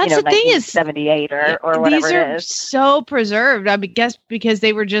that's the thing is 1978 or whatever these are it is. So preserved. I guess because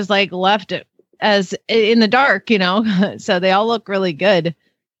they were just like left as in the dark, so they all look really good.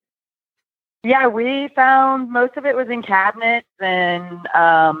 Yeah, we found most of it was in cabinets, and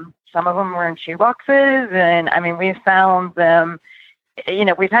some of them were in shoeboxes. And I mean, we found them,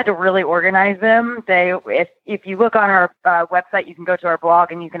 we've had to really organize them. If you look on our website, you can go to our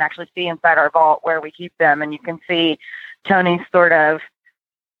blog and you can actually see inside our vault where we keep them. And you can see Tony's sort of,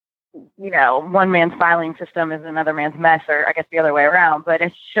 one man's filing system is another man's mess, or I guess the other way around. But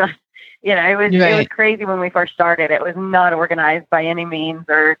it's just, it was crazy when we first started. It was not organized by any means,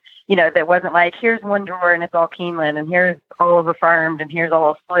 or, that wasn't like, here's one drawer and it's all Keeneland, and here's all of Affirmed, and here's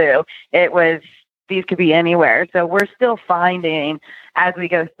all of Slew. It was, these could be anywhere. So we're still finding as we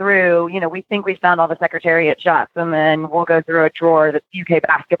go through, we think we found all the Secretariat shots, and then we'll go through a drawer that's UK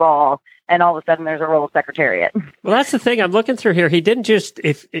basketball, and all of a sudden there's a roll of Secretariat. Well, that's the thing I'm looking through here. He didn't just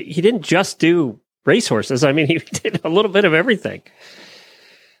do racehorses. I mean, he did a little bit of everything.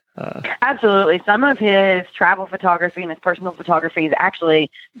 Absolutely. Some of his travel photography and his personal photography is actually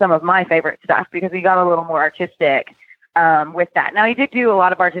some of my favorite stuff, because he got a little more artistic with that. Now, he did do a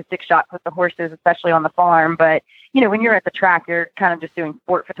lot of artistic shots with the horses, especially on the farm. But, when you're at the track, you're kind of just doing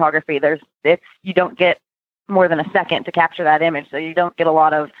sport photography. You don't get more than a second to capture that image. So you don't get a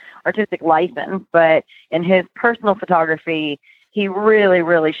lot of artistic license. But in his personal photography, he really,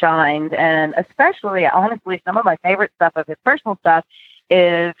 really shined. And especially, honestly, some of my favorite stuff of his personal stuff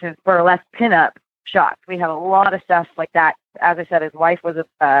is his burlesque pinup shots. We have a lot of stuff like that. As I said, his wife was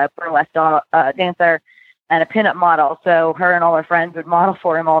a burlesque dancer and a pinup model. So her and all her friends would model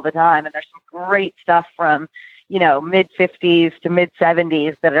for him all the time. And there's some great stuff from, mid-50s to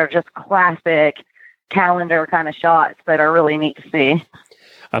mid-70s that are just classic calendar kind of shots that are really neat to see.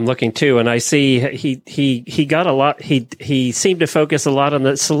 I'm looking too, and I see he got a lot. He seemed to focus a lot on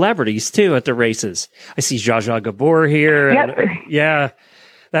the celebrities too at the races. I see Zsa Zsa Gabor here. Yep. And, yeah,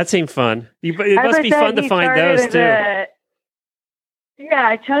 that seemed fun. It must be fun to find those too.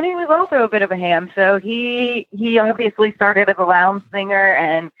 Yeah, Tony was also a bit of a ham. So he obviously started as a lounge singer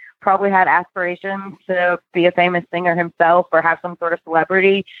and probably had aspirations to be a famous singer himself or have some sort of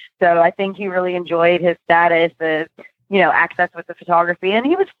celebrity. So I think he really enjoyed his status as, access with the photography. And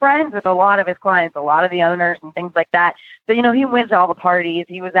he was friends with a lot of his clients, a lot of the owners and things like that. So, he went to all the parties.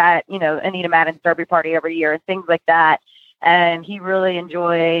 He was at, Anita Madden's Derby party every year and things like that. And he really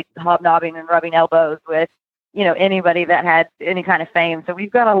enjoyed hobnobbing and rubbing elbows with, anybody that had any kind of fame. So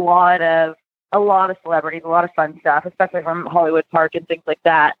we've got a lot of a lot of celebrities, a lot of fun stuff, especially from Hollywood Park and things like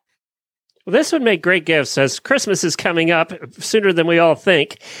that. Well, this would make great gifts as Christmas is coming up sooner than we all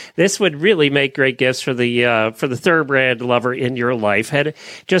think. This would really make great gifts for the thoroughbred lover in your life.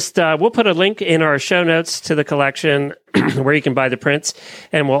 We'll put a link in our show notes to the collection where you can buy the prints,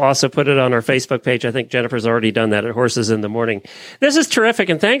 and we'll also put it on our Facebook page. I think Jennifer's already done that at Horses in the Morning. This is terrific,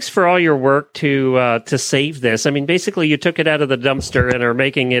 and thanks for all your work to save this. I mean, basically, you took it out of the dumpster and are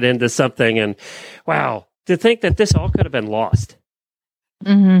making it into something. And wow, to think that this all could have been lost.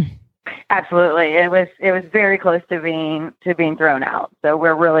 Mm-hmm. Absolutely. It was very close to being thrown out. So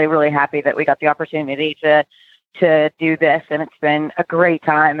we're really, really happy that we got the opportunity to do this, and it's been a great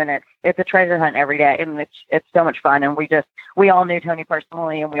time, and it's a treasure hunt every day, and it's so much fun. And we all knew Tony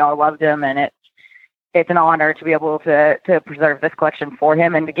personally, and we all loved him, and it's an honor to be able to preserve this collection for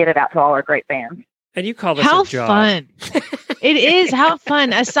him and to get it out to all our great fans. And you call this how a job. Fun. It is. How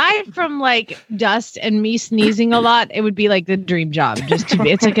fun. Aside from like dust and me sneezing a lot, it would be like the dream job.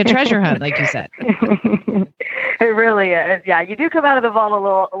 It's like a treasure hunt, like you said. It really is. Yeah, you do come out of the vault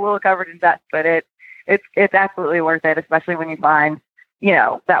a little covered in dust, but it's absolutely worth it, especially when you find,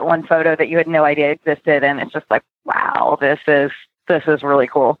 that one photo that you had no idea existed, and it's just like, wow, this is really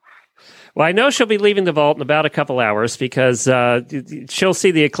cool. Well, I know she'll be leaving the vault in about a couple hours because she'll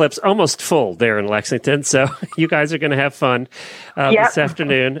see the eclipse almost full there in Lexington. So you guys are going to have fun this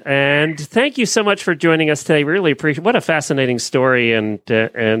afternoon. And thank you so much for joining us today. Really appreciate what a fascinating story, and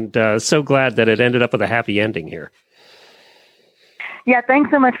so glad that it ended up with a happy ending here. Yeah, thanks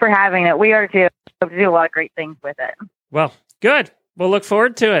so much for having it. We are too. We do a lot of great things with it. Well, good. We'll look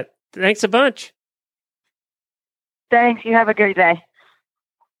forward to it. Thanks a bunch. Thanks. You have a great day.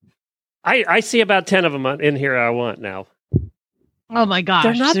 I see about 10 of them in here I want now. Oh my gosh.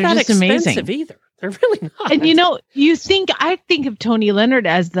 They're not that just expensive amazing. either. They're really not. And I think of Tony Leonard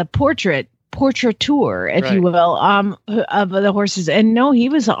as the portraiteur, if you will, of the horses. And no, he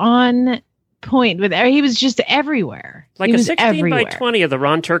was on point with, he was just everywhere. Like a 16 by 20 of the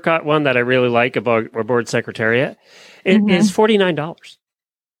Ron Turcotte one that I really like aboard Secretariat. It is $49.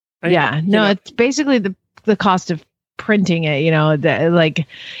 It's basically the cost of printing it,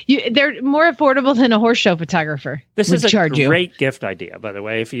 they're more affordable than a horse show photographer. This is a great gift idea, by the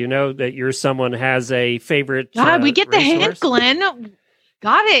way. If you know that you're someone has a favorite, we get the hint, Glenn.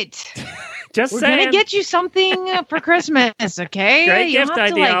 Got it. We're gonna get you something for Christmas, okay? Great gift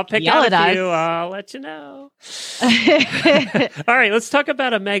idea. I'll pick out a few. I'll let you know. All right, let's talk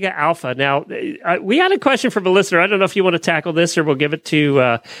about Omega Alpha. Now, we had a question from a listener. I don't know if you want to tackle this, or we'll give it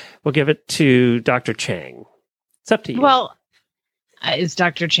to Dr. Chang. It's up to you. Well, is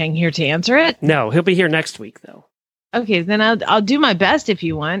Dr. Chang here to answer it? No, he'll be here next week, though. Okay, then I'll do my best if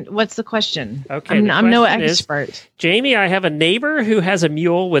you want. What's the question? Okay, I'm no expert. Jamie, I have a neighbor who has a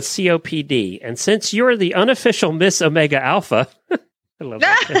mule with COPD, and since you're the unofficial Miss Omega Alpha, I love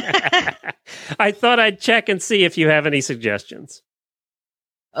that. I thought I'd check and see if you have any suggestions.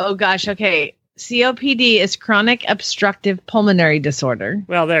 Oh gosh, okay. COPD is chronic obstructive pulmonary disorder.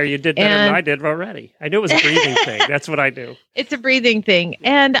 Well, there, you did better than I did already. I knew it was a breathing thing. That's what I do. It's a breathing thing.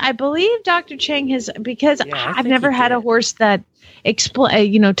 And I believe Dr. Chang has, because I've never had a horse that had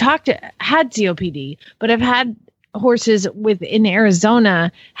COPD, but I've had horses in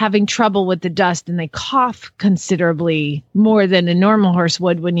Arizona having trouble with the dust, and they cough considerably more than a normal horse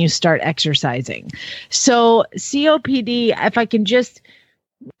would when you start exercising. So COPD, if I can just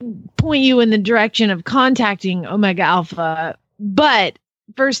point you in the direction of contacting Omega Alpha. But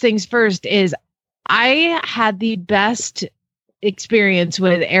first things first is I had the best experience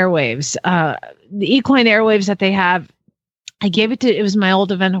with airwaves. The equine airwaves that they have, I gave it was my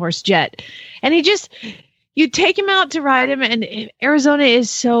old event horse Jet. And you take him out to ride him, and Arizona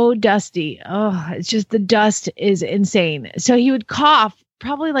is so dusty. Oh, it's just, the dust is insane. So he would cough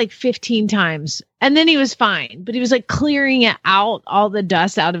probably like 15 times, and then he was fine, but he was like clearing it out, all the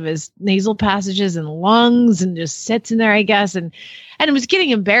dust out of his nasal passages and lungs, and just sits in there, I guess. And it was getting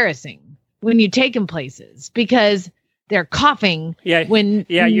embarrassing when you take him places because they're coughing.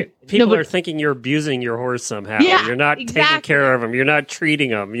 People are thinking you're abusing your horse somehow. Yeah, you're not taking care of him. You're not treating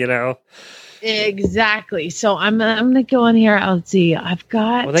him, Exactly. So I'm gonna go in here. I'll see. I've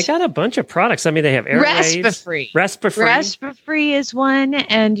got. Well, they got a bunch of products. I mean, they have airwaves. Respirafree is one,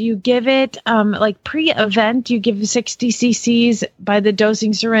 and you give it like pre-event. You give 60 cc's by the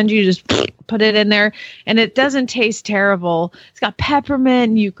dosing syringe. You just put it in there, and it doesn't taste terrible. It's got peppermint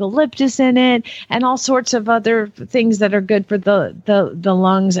and eucalyptus in it, and all sorts of other things that are good for the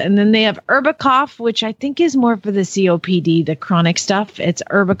lungs. And then they have Herbicough, which I think is more for the COPD, the chronic stuff. It's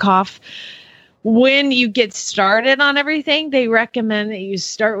Herbicough, when you get started on everything, they recommend that you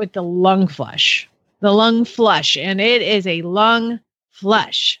start with the lung flush. The lung flush, and it is a lung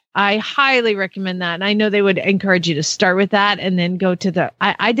flush. I highly recommend that. And I know they would encourage you to start with that and then go to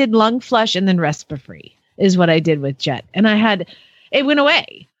I did lung flush and then Respirafree is what I did with Jet. And it went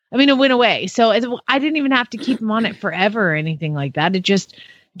away. I mean, it went away. So I didn't even have to keep him on it forever or anything like that. It just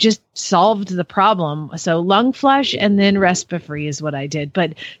solved the problem. So lung flush and then Respirafree is what I did.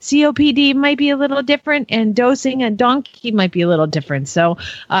 But COPD might be a little different, and dosing a donkey might be a little different. So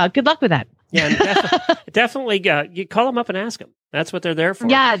good luck with that. Yeah, and definitely you call them up and ask them. That's what they're there for.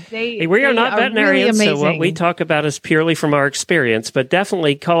 Yeah, we are not veterinarians, really so what we talk about is purely from our experience. But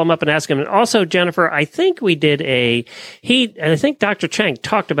definitely call them up and ask them. And also, Jennifer, I think we did I think Dr. Chang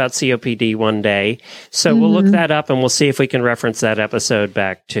talked about COPD one day, so we'll look that up and we'll see if we can reference that episode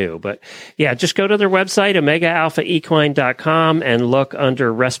back too. But yeah, just go to their website, OmegaAlphaEquine.com, and look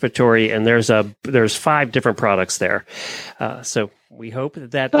under respiratory, and there's 5 different products there. So we hope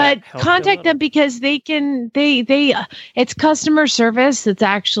that. But contact them because they it's customer service that's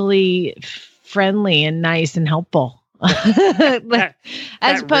actually friendly and nice and helpful.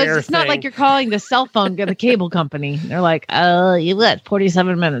 As opposed, it's not like you're calling the cell phone, the cable company. They're like, you got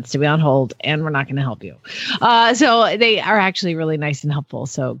 47 minutes to be on hold, and we're not going to help you. So they are actually really nice and helpful.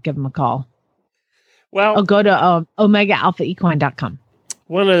 So give them a call. Well, go to OmegaAlphaEquine.com.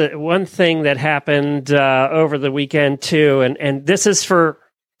 One thing that happened over the weekend too, and this is for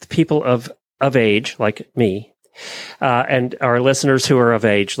people of age like me, and our listeners who are of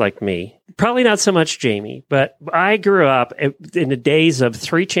age like me. Probably not so much Jamie, but I grew up in the days of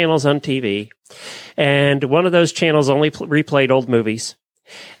 3 channels on TV, and one of those channels only replayed old movies.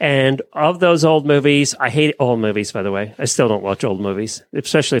 And of those old movies, I hate old movies, by the way. I still don't watch old movies,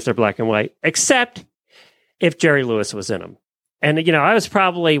 especially if they're black and white, except if Jerry Lewis was in them. And, I was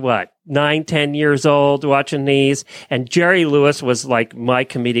probably, 9, 10 years old watching these. And Jerry Lewis was like my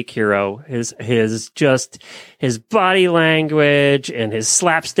comedic hero. His body language and his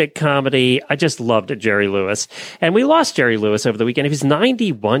slapstick comedy. I just loved Jerry Lewis. And we lost Jerry Lewis over the weekend. He was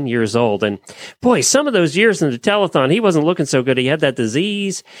 91 years old. And boy, some of those years in the telethon, he wasn't looking so good. He had that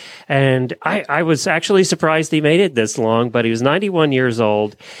disease. And I was actually surprised he made it this long, but he was 91 years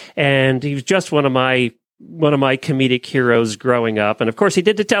old. And he was just one of my comedic heroes growing up. And of course, he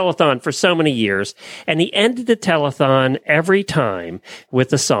did the telethon for so many years, and he ended the telethon every time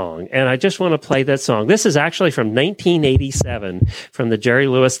with a song. And I just want to play that song. This is actually from 1987 from the Jerry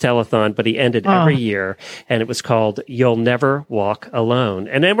Lewis telethon, but he ended every year, and it was called You'll Never Walk Alone.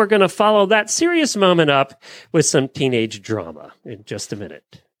 And then we're going to follow that serious moment up with some teenage drama in just a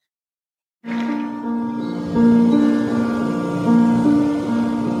minute.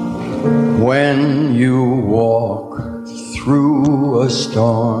 When you walk through a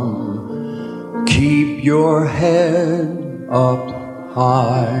storm, keep your head up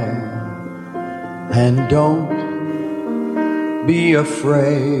high and don't be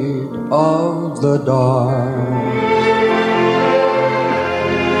afraid of the dark.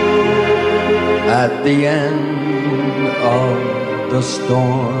 At the end of the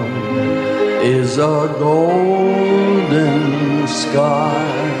storm is a golden sky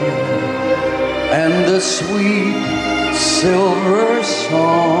and the sweet silver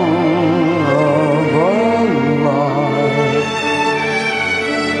song of a lark.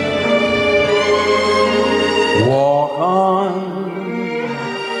 Walk on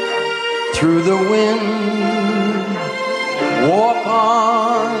through the wind, walk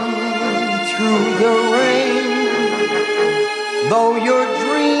on through the rain, though your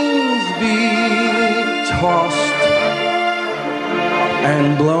dreams be tossed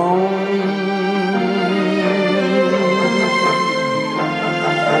and blown.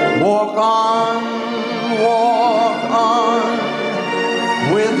 Walk on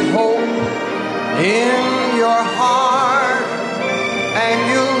with hope in your heart,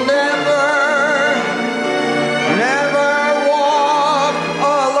 and you'll never walk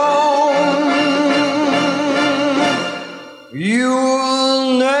alone.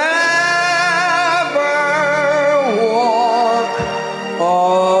 You'll never walk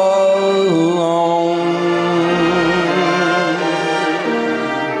alone.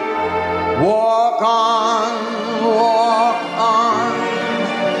 Walk on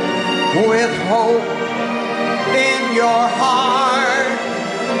with hope in your heart,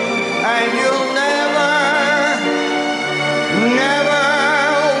 and you'll never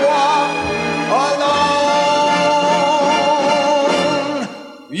walk alone.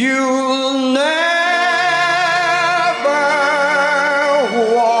 You'll never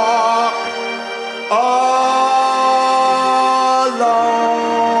walk alone.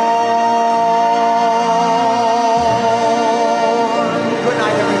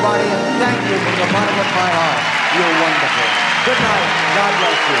 of my heart. You're wonderful. Good night. God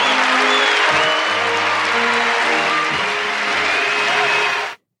bless you.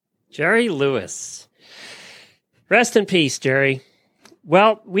 Jerry Lewis. Rest in peace, Jerry.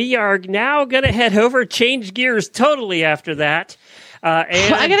 Well, we are now going to head over, change gears totally after that.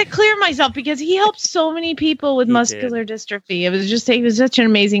 And I got to clear myself because he helped so many people with muscular dystrophy. He was such an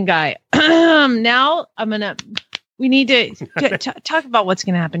amazing guy. Now we need to talk about what's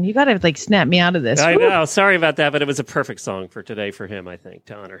going to happen. You got to snap me out of this. I know. Sorry about that, but it was a perfect song for today for him, I think,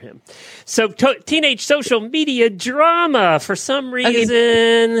 to honor him. So teenage social media drama. For some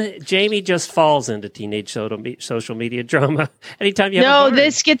reason, Jamie just falls into teenage social media drama. Anytime you have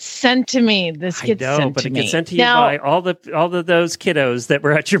this gets sent to me. It gets sent to you by all of those kiddos that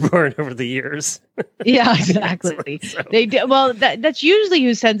were at your barn over the years. Yeah, exactly. They did. Well, that's usually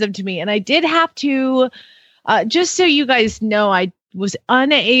who sends them to me. And I did have to... just so you guys know, I was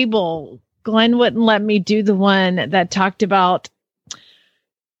unable. Glenn wouldn't let me do the one that talked about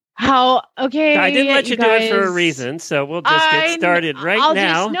how. Okay, I didn't let you do it for a reason, so we'll just get started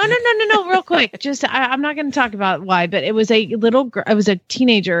now. No, real quick. I'm not going to talk about why, but it was a little girl. It was a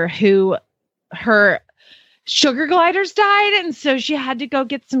teenager who her sugar gliders died, and so she had to go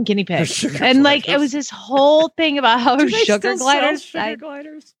get some guinea pigs. And it was this whole thing about how her sugar gliders died.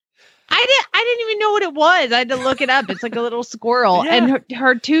 I didn't even know what it was. I had to look it up. It's like a little squirrel. Yeah. And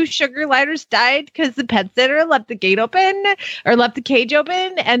her 2 sugar gliders died because the pet sitter left the gate open or left the cage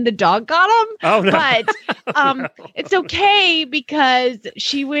open and the dog got them. Oh, no. But it's okay because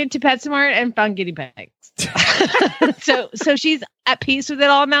she went to PetSmart and found guinea pigs. So she's at peace with it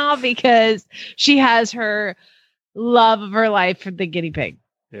all now because she has her love of her life for the guinea pig.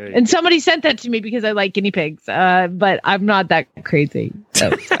 And somebody sent that to me because I like guinea pigs, but I'm not that crazy.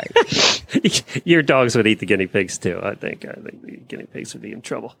 So sorry. Your dogs would eat the guinea pigs too. I think the guinea pigs would be in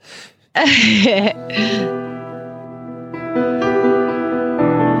trouble. And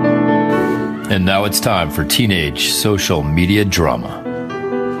now it's time for teenage social media drama.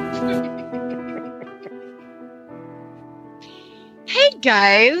 Hey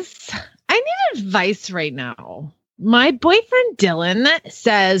guys, I need advice right now. My boyfriend Dylan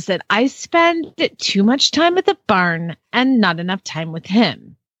says that I spend too much time at the barn and not enough time with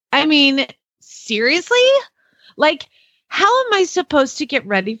him. I mean, seriously? How am I supposed to get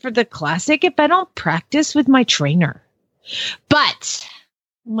ready for the classic if I don't practice with my trainer? But,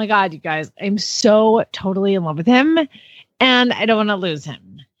 oh my God, you guys, I'm so totally in love with him and I don't want to lose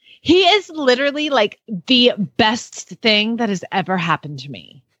him. He is literally the best thing that has ever happened to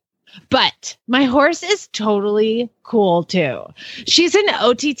me. But my horse is totally cool too. She's an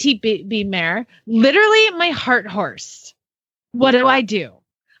OTTB mare, literally my heart horse. What do?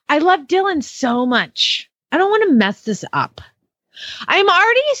 I love Dylan so much. I don't want to mess this up. I'm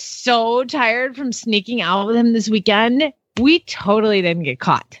already so tired from sneaking out with him this weekend. We totally didn't get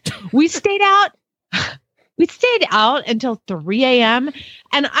caught. We stayed out. We stayed out until 3 a.m.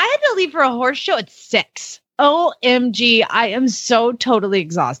 and I had to leave for a horse show at 6. OMG, I am so totally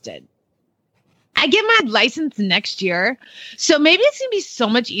exhausted. I get my license next year, so maybe it's going to be so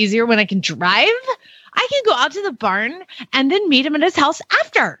much easier when I can drive. I can go out to the barn and then meet him at his house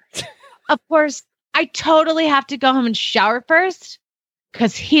after. Of course, I totally have to go home and shower first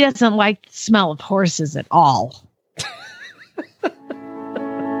because he doesn't like the smell of horses at all.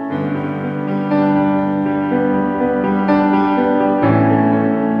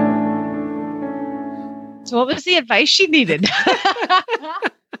 So what was the advice she needed?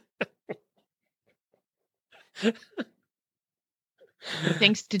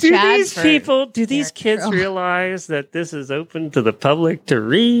 Thanks to Chad. Do these kids realize that this is open to the public to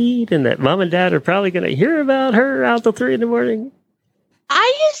read and that mom and dad are probably going to hear about her out till 3 a.m?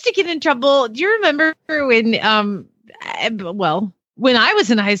 I used to get in trouble. Do you remember when, when I was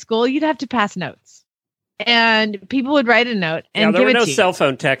in high school, you'd have to pass notes. And people would write a note and there give were no it to cell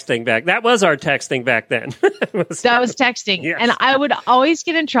phone texting back. That was our texting back then. That was texting. Yes. And I would always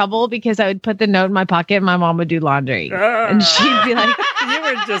get in trouble because I would put the note in my pocket and my mom would do laundry. And she'd be like, you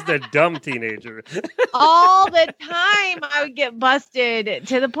were just a dumb teenager. All the time I would get busted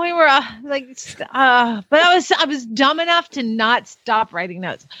to the point where but I was dumb enough to not stop writing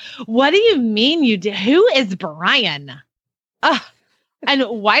notes. What do you mean you did? Who is Brian? And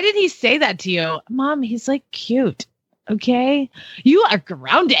why did he say that to you? Mom, he's cute. Okay. You are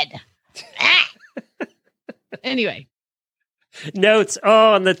grounded. Anyway. Notes.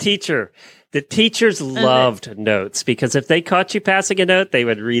 Oh, and the teacher. The teachers loved notes because if they caught you passing a note, they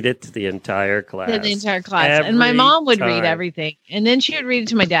would read it to the entire class. And my mom would read everything. And then she would read it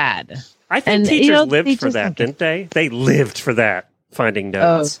to my dad. I think teachers lived for that, didn't they? They lived for that. finding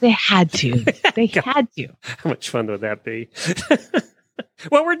notes. They had to. They had to. How much fun would that be?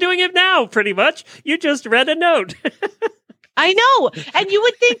 Well, we're doing it now, pretty much. You just read a note. I know. And you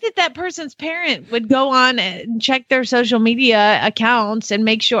would think that that person's parent would go on and check their social media accounts and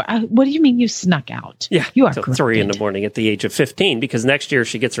make sure. What do you mean you snuck out? Yeah. You are till crooked. 3 a.m. at the age of 15, because next year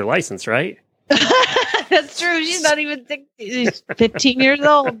she gets her license, right? That's true. She's not even 16. She's 15 years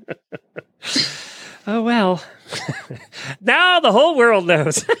old. Oh, well. Now the whole world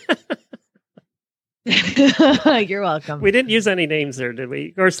knows. You're welcome. We didn't use any names there, did we?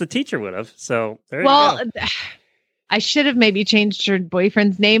 Of course, the teacher would have. So there you Well, go. I should have maybe changed her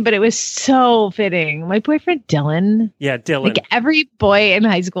boyfriend's name, but it was so fitting. My boyfriend, Dylan. Yeah, Dylan. Like every boy in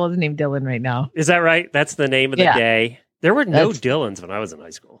high school is named Dylan right now. Is that right? That's the name of the day. There were no Dylans when I was in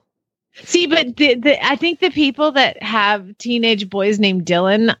high school. See, but I think the people that have teenage boys named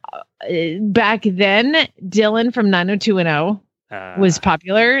Dylan, back then, Dylan from 90210 was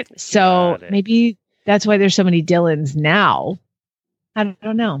popular. So maybe that's why there's so many Dylans now. I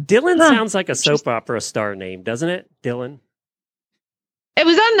don't know. Dylan sounds like a soap opera star name, doesn't it? Dylan. It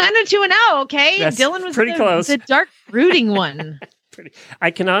was on 90210, okay? That's Dylan was pretty close. The dark brooding one.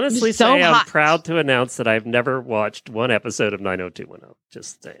 I can honestly So say I'm hot. proud to announce that I've never watched one episode of 90210.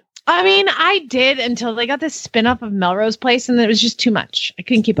 Just saying. I mean, I did until they got this spin-off of Melrose Place, and it was just too much. I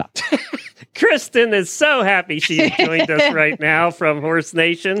couldn't keep up. Kristen is so happy she's joined us right now from Horse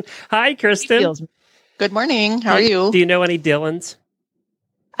Nation. Hi, Kristen. Good morning. How are you? Do you know any Dylans?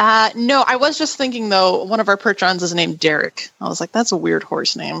 No, I was just thinking, though, one of our Percherons is named Derek. I was like, that's a weird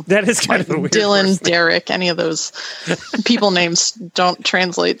horse name. That is kind of a weird Dylan, horse name. Derek, any of those people names don't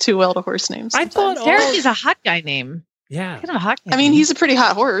translate too well to horse names. I thought Derek is a hot guy name. Yeah. Kind of a hot guy I mean, he's a pretty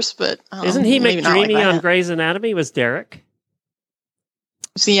hot horse, but Isn't he maybe not like McDreamy on that. Grey's Anatomy? Was Derek?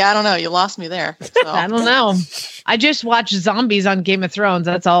 See, I don't know. You lost me there. So. I don't know. I just watch zombies on Game of Thrones.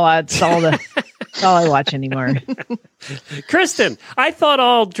 That's all I watch anymore. Kristen, I thought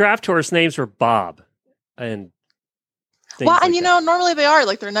all draft horse names were Bob. And Well, and you know, normally they are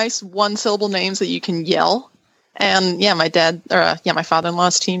like they're nice one-syllable names that you can yell. And yeah, my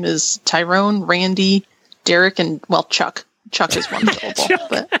father-in-law's team is Tyrone, Randy, Derek, and Chuck. Chuck is one syllable,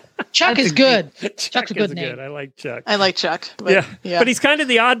 but Chuck is good. Chuck's a good name. I like Chuck. I like Chuck. But, yeah, but he's kind of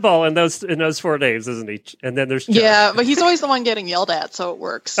the oddball in those 4 names, isn't he? And then there's Chuck. Yeah, but he's always the one getting yelled at, so it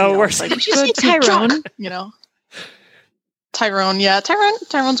works. Oh, it works. Like, Did you say Tyrone? Chuck, you know, Tyrone. Yeah,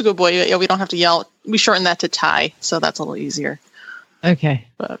 Tyrone's a good boy. Yeah, we don't have to yell. We shorten that to Ty, so that's a little easier. Okay.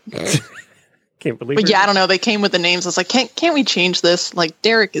 But can't believe. But yeah, I don't know. They came with the names. I was like, can't we change this? Like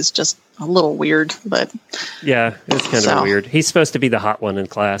Derek is just a little weird, but yeah, it's kind of weird. He's supposed to be the hot one in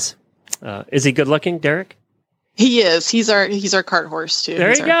class. Is he good looking, Derek? He is. He's our cart horse too. There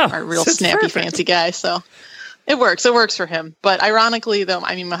He's you go. Our real That's snappy, perfect. fancy guy. So it works. It works for him. But ironically, though,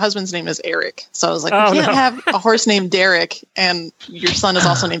 I mean, my husband's name is Eric, so I was like, we can't have a horse named Derek, and your son is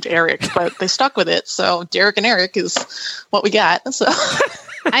also named Eric. But they stuck with it, so Derek and Eric is what we got. So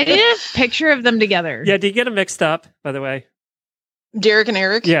I need a picture of them together. Yeah, do you get them mixed up, by the way? Derek and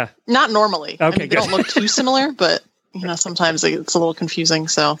Eric? Yeah. Not normally. Okay, I mean, they good. don't look too similar, but you know, sometimes it's a little confusing.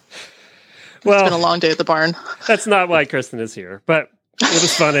 So it's been a long day at the barn. That's not why Kristen is here, but it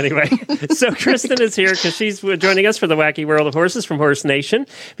was fun anyway. So Kristen is here because she's joining us for the Wacky World of Horses from Horse Nation.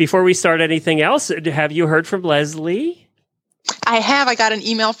 Before we start anything else, have you heard from Leslie? I have. I got an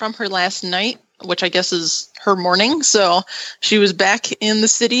email from her last night, which I guess is her morning. So she was back in the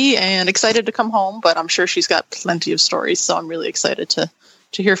city and excited to come home, but I'm sure she's got plenty of stories. So I'm really excited to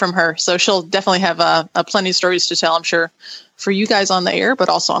hear from her. So she'll definitely have plenty of stories to tell, I'm sure, for you guys on the air, but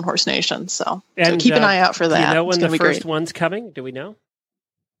also on Horse Nation. So keep an eye out for that. Do you know when It's the gonna be first great. one's coming? Do we know?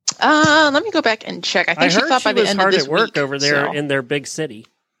 Let me go back and check. I think she heard thought by the was end hard of this at work week, over there so. in their big city.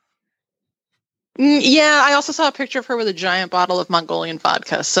 Yeah, I also saw a picture of her with a giant bottle of Mongolian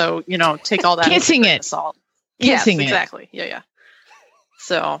vodka. So, you know, take all that Kissing with a grain it. of salt. Kissing it. Yes, exactly. Yeah.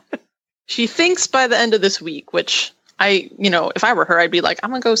 So she thinks by the end of this week, which if I were her, I'd be like, I'm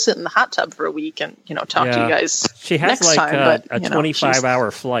going to go sit in the hot tub for a week and, talk to you guys She has next time. a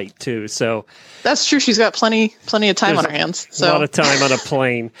 25-hour flight, too. So that's true. She's got plenty of time on her hands. So a lot of time on a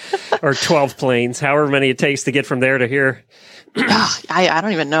plane or 12 planes, however many it takes to get from there to here. I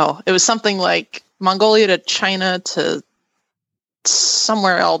don't even know. It was something like Mongolia to China to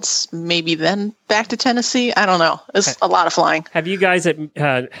somewhere else, maybe then back to Tennessee. I don't know. It's a lot of flying. Have you guys at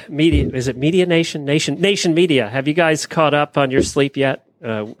Media? Is it Media Nation Media? Have you guys caught up on your sleep yet?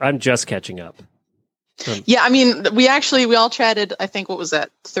 I'm just catching up. Yeah, I mean, we all chatted. I think what was that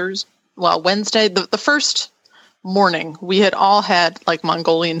Wednesday? The first morning, we had all had like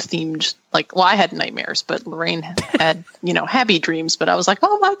Mongolian themed, like, well, I had nightmares, but Lorraine had, happy dreams. But I was like,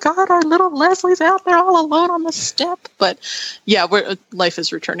 oh my God, our little Leslie's out there all alone on the step. But yeah, life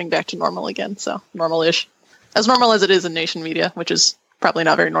is returning back to normal again. So normal-ish, as normal as it is in nation media, which is probably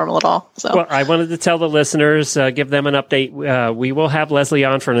not very normal at all. So, well, I wanted to tell the listeners, give them an update. We will have Leslie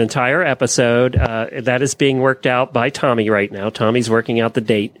on for an entire episode. That is being worked out by Tommy right now. Tommy's working out the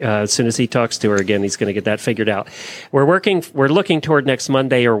date. As soon as he talks to her again, he's going to get that figured out. We're looking toward next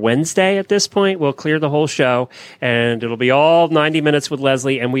Monday or Wednesday at this point. We'll clear the whole show, and it'll be all 90 minutes with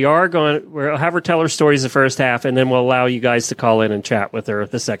Leslie. And we'll have her tell her stories the first half, and then we'll allow you guys to call in and chat with her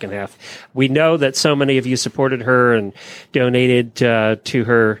the second half. We know that so many of you supported her and donated to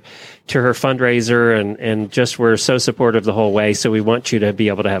her fundraiser and just were so supportive the whole way. So we want you to be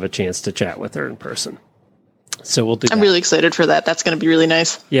able to have a chance to chat with her in person. So we'll do that. I'm really excited for that. That's going to be really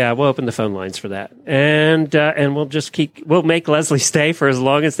nice. Yeah, we'll open the phone lines for that. And we'll make Leslie stay for as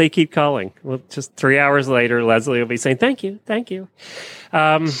long as they keep calling. Well, just 3 hours later, Leslie will be saying, thank you.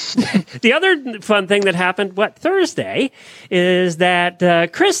 The other fun thing that happened, Thursday, is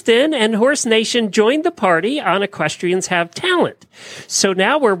that Kristen and Horse Nation joined the party on Equestrians Have Talent. So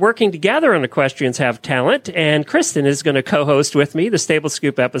now we're working together on Equestrians Have Talent, and Kristen is going to co-host with me the Stable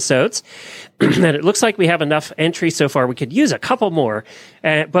Scoop episodes. And it looks like we have enough entries so far. We could use a couple more,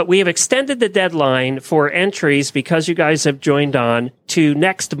 but we have extended the deadline for entries because you guys have joined on to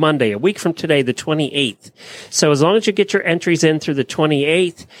next Monday, a week from today, the 28th. So as long as you get your entries in through the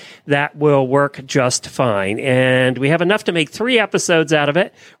 28th, that will work just fine. And we have enough to make 3 episodes out of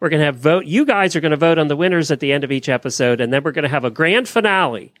it. We're going to have vote. You guys are going to vote on the winners at the end of each episode, and then we're going to have a grand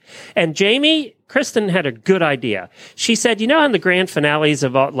finale. And Kristen had a good idea. She said, in the grand finales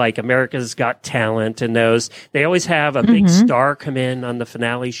of like America's Got Talent and those, they always have a big star come in on the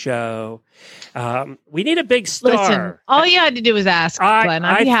finale show. We need a big star. Listen, all you had to do was ask, Glenn.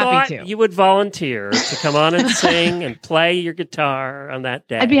 I'd be happy to. You would volunteer to come on and sing and play your guitar on that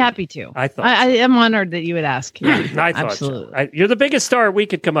day. I'd be happy to. I thought I am honored that you would ask. Yeah, I thought absolutely. So. You're the biggest star we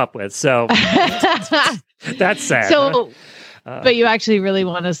could come up with. So that's sad. So, but you actually really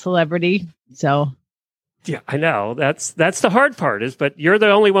want a celebrity. So yeah, I know. That's the hard part but you're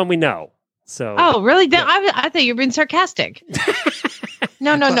the only one we know. So oh, really? Yeah. I thought you were being sarcastic.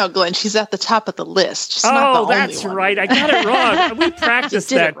 No, Glenn. She's at the top of the list. She's not the only that's one. right. I got it wrong. We practiced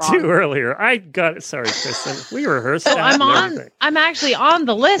that too earlier. I got it. Sorry, Kristen. We rehearsed so that. I'm actually on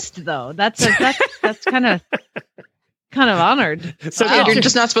the list, though. That's kind of honored. So you're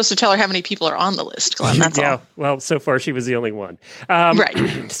just not supposed to tell her how many people are on the list, Glenn. That's all. Well, so far she was the only one. Right.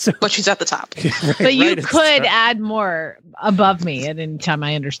 But she's at the top. Right, but you could add more above me at any time.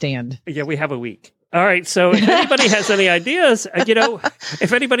 I understand. Yeah, we have a week. All right. So if anybody has any ideas,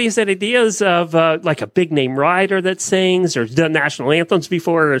 if anybody has any ideas of like a big name rider that sings or done national anthems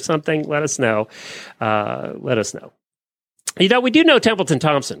before or something, let us know. We do know Templeton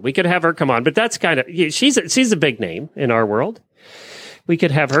Thompson. We could have her come on, but that's she's a big name in our world. We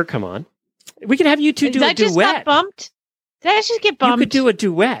could have her come on. We could have you two do a duet. Just got bumped? Did I just get bumped? You could do a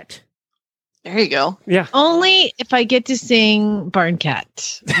duet. There you go. Yeah. Only if I get to sing Barn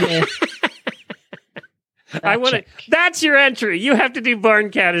Cat. That's your entry. You have to do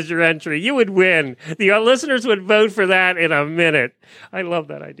Barn Cat as your entry. You would win. The listeners would vote for that in a minute. I love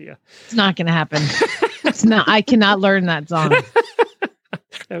that idea. It's not going to happen. It's not. I cannot learn that song.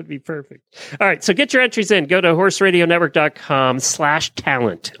 That would be perfect. All right. So get your entries in. Go to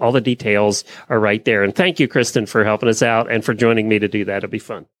horseradionetwork.com/talent. All the details are right there. And thank you, Kristen, for helping us out and for joining me to do that. It'll be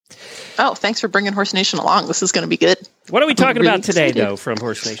fun. Oh, thanks for bringing Horse Nation along. This is going to be good. What are we talking about today, though, from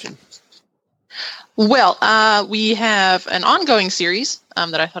Horse Nation? Well, we have an ongoing series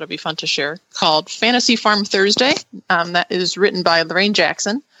that I thought would be fun to share called Fantasy Farm Thursday. That is written by Lorraine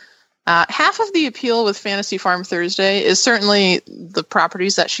Jackson. Half of the appeal with Fantasy Farm Thursday is certainly the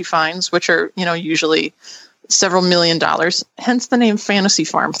properties that she finds, which are, usually several $1 million. Hence the name Fantasy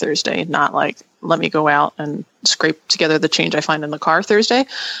Farm Thursday, not like, let me go out and scrape together the change I find in the car Thursday.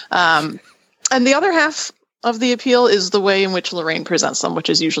 And the other half of the appeal is the way in which Lorraine presents them, which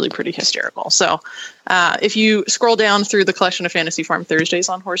is usually pretty hysterical. So if you scroll down through the collection of Fantasy Farm Thursdays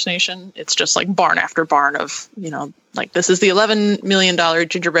on Horse Nation, it's just like barn after barn of, like this is the $11 million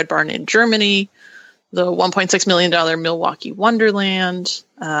gingerbread barn in Germany, the $1.6 million Milwaukee Wonderland,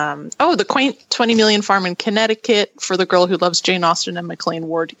 the quaint $20 million farm in Connecticut for the girl who loves Jane Austen and McLean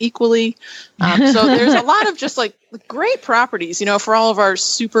Ward equally. So there's a lot of just like great properties, for all of our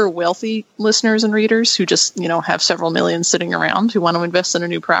super wealthy listeners and readers who just, have several million sitting around who want to invest in a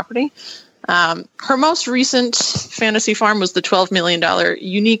new property. Her most recent fantasy farm was the $12 million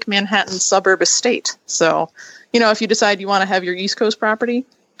unique Manhattan suburb estate. So, if you decide you want to have your East Coast property,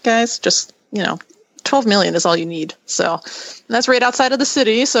 guys, just, $12 million is all you need. So that's right outside of the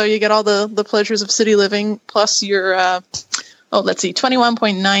city. So you get all the pleasures of city living plus your,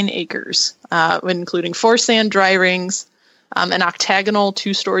 21.9 acres, including 4 sand dry rings, an octagonal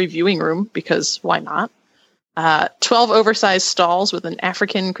 2-story viewing room, because why not? 12 oversized stalls with an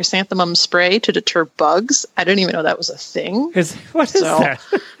African chrysanthemum spray to deter bugs. I didn't even know that was a thing. What is that?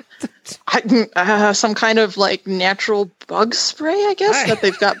 Some kind of like natural bug spray, I guess, that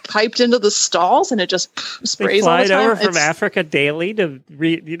they've got piped into the stalls, and it just sprays all the time. They fly it over from Africa daily to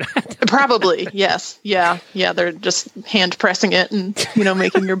Probably, yes. Yeah. They're just hand pressing it and,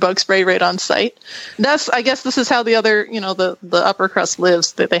 making your bug spray right on site. I guess this is how the other, the upper crust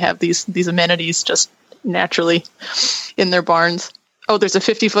lives, that they have these amenities just naturally in their barns. Oh, there's a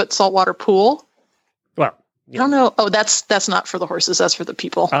 50-foot saltwater pool. Well, I don't know. Oh, that's not for the horses. That's for the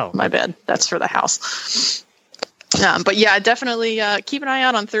people. Oh, my bad. That's for the house. But yeah, definitely keep an eye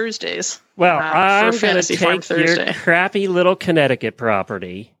out on Thursdays. Well, I'm going to take your crappy little Connecticut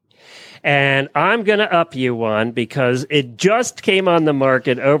property, and I'm going to up you one because it just came on the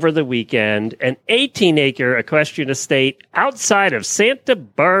market over the weekend, an 18-acre equestrian estate outside of Santa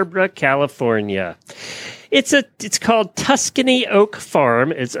Barbara, California. It's called Tuscany Oak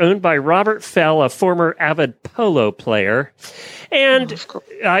Farm. It's owned by Robert Fell, a former avid polo player. And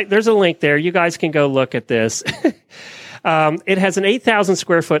there's a link there. You guys can go look at this. It has an 8,000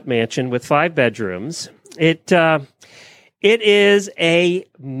 square foot mansion with 5 bedrooms. It is a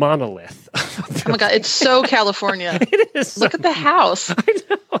monolith. Oh my God, it's so California. It is. Look at the house. I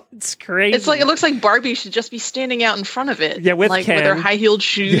know, it's crazy. It looks like Barbie should just be standing out in front of it. Yeah, with Ken. With her high-heeled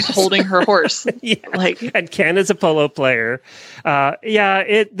shoes holding her horse. Yeah. And Ken is a polo player.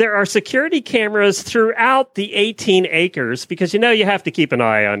 There are security cameras throughout the 18 acres because you have to keep an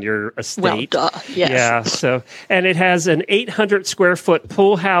eye on your estate. Well, duh. Yes. Yeah. And it has an 800 square foot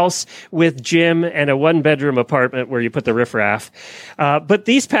pool house with gym and a 1-bedroom apartment where you put the riffraff. But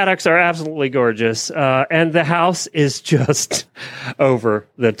these paddocks are absolutely gorgeous. And the house is just over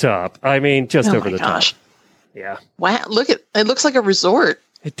the top. I mean, just over the top. Yeah. Wow. It looks like a resort.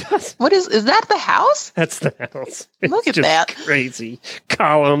 It does. What is that the house? That's the house. Look it's at just that. Crazy.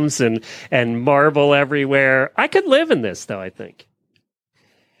 Columns and marble everywhere. I could live in this, though, I think.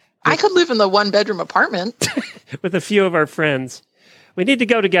 I could live in the 1-bedroom apartment. With a few of our friends. We need to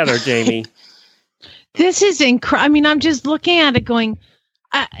go together, Jamie. This is incredible. I mean, I'm just looking at it going,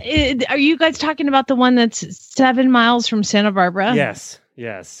 are you guys talking about the one that's 7 miles from Santa Barbara? Yes.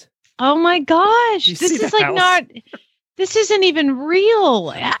 Oh my gosh. This is like house? This isn't even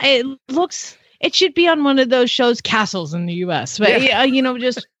real. It should be on one of those shows, Castles in the US. But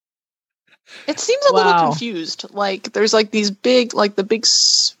just. It seems a little confused. Like there's like these big, like the big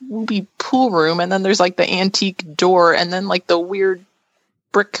swoopy pool room, and then there's like the antique door, and then like the weird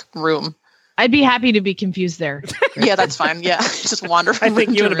brick room. I'd be happy to be confused there. Yeah, that's fine. Yeah, just wander. I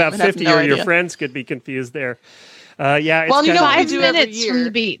think you and about 50 of your friends could be confused there. It's 5 minutes from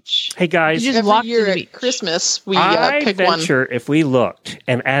the beach. Hey guys, you just walk to the beach. At Christmas, we I pick venture one. If we looked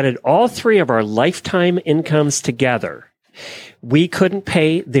and added all 3 of our lifetime incomes together, we couldn't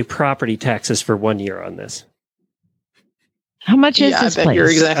pay the property taxes for 1 year on this. How much is this I bet place? You're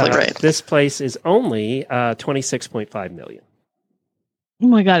exactly right. This place is only $26.5 million. Oh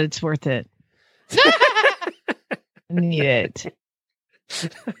my God, it's worth it. I need it.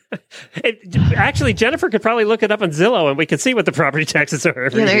 Actually, Jennifer could probably look it up on Zillow and we could see what the property taxes are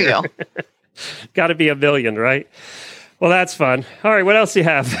every year. There you go. Got to be $1 million, right? Well, that's fun. All right, what else do you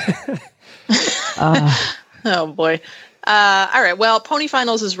have? Oh, boy. All right, well, Pony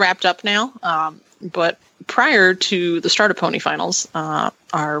Finals is wrapped up now. But prior to the start of Pony Finals,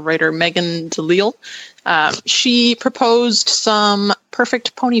 our writer, Megan DeLille, she proposed some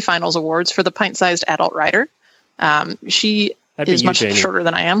perfect Pony Finals awards for the pint-sized adult rider. She is much shorter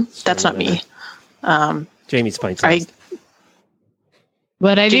than I am. That's not me. Jamie's pint-sized.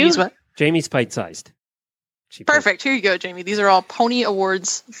 What I Jamie's do? What? Jamie's pint-sized. Perfect. Here you go, Jamie. These are all pony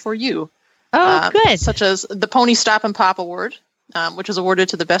awards for you. Oh, good. Such as the Pony Stop and Pop Award, which is awarded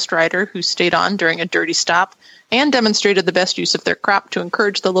to the best rider who stayed on during a dirty stop and demonstrated the best use of their crop to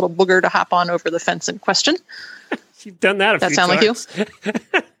encourage the little booger to hop on over the fence in question. You've done that a few sound times. Like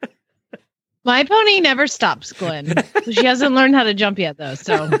you? My pony never stops, Glenn. She hasn't learned how to jump yet, though.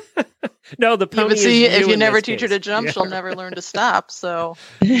 So no, the pony. If you never teach her to jump, she'll never learn to stop. So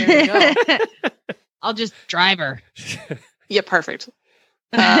there you go. I'll just drive her. Yeah, perfect.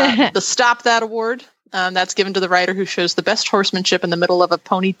 The Stop That Award, that's given to the rider who shows the best horsemanship in the middle of a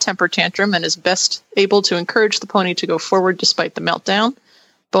pony temper tantrum and is best able to encourage the pony to go forward despite the meltdown.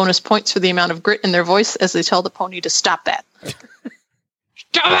 Bonus points for the amount of grit in their voice as they tell the pony to stop that.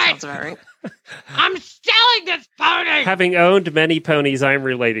 Stop That it! sounds about right. I'm selling this pony! Having owned many ponies, I'm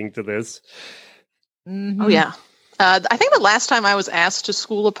relating to this. Mm-hmm. Oh, yeah. I think the last time I was asked to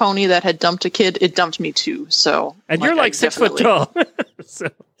school a pony that had dumped a kid, it dumped me too. So, And you're like 6 foot tall. So.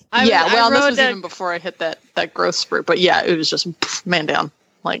 This was even before I hit that growth spurt. But yeah, it was just man down.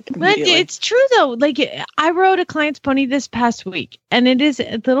 Like, but it's true though. Like, I rode a client's pony this past week, and it is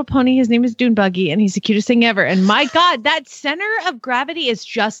a little pony. His name is Dune Buggy, and he's the cutest thing ever. And my God, that center of gravity is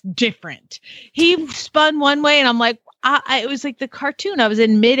just different. He spun one way, and I'm like, it was like the cartoon. I was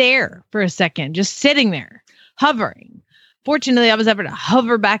in midair for a second, just sitting there, hovering. Fortunately, I was able to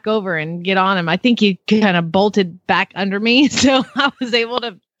hover back over and get on him. I think he kind of bolted back under me, so I was able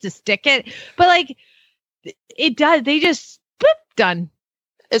to stick it. But like, it does. They just done.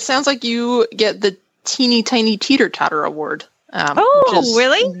 It sounds like you get the teeny tiny teeter-totter award.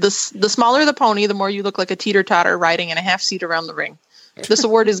 Really? The smaller the pony, the more you look like a teeter-totter riding in a half seat around the ring. This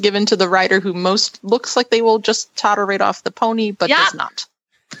award is given to the rider who most looks like they will just totter right off the pony, but does not.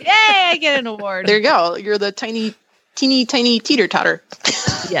 Yay, I get an award. There you go. You're the teeny tiny teeter-totter.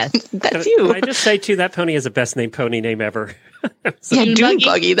 Yes. That's you. Can I just say, too, that pony is the best named pony name ever. Dune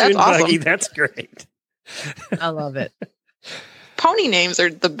Buggy. That's awesome. Buggy, that's great. I love it. Pony names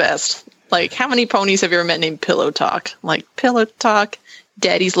are the best. Like, how many ponies have you ever met named Pillow Talk? Like, Pillow Talk,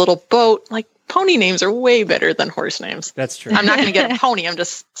 Daddy's Little Boat. Like, pony names are way better than horse names. That's true. I'm not going to get a pony. I'm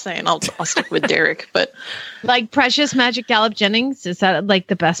just saying I'll stick with Derek. But like Precious Magic Gallop Jennings, is that like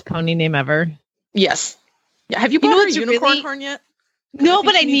the best pony name ever? Yes. Yeah. Have you bought her a unicorn horn yet? No,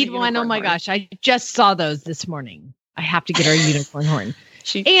 but I need one. Oh my gosh. I just saw those this morning. I have to get her a unicorn horn.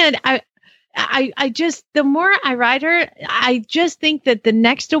 And I just, the more I ride her, I just think that the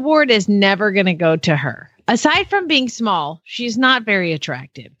next award is never going to go to her. Aside from being small, she's not very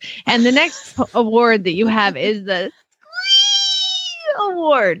attractive. And the next award that you have is the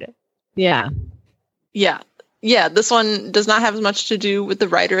award. Yeah. Yeah. Yeah. This one does not have as much to do with the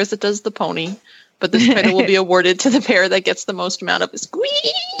rider as it does the pony. But this title will be awarded to the pair that gets the most amount of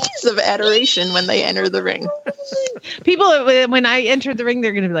squeeze of adoration when they enter the ring. People, when I enter the ring,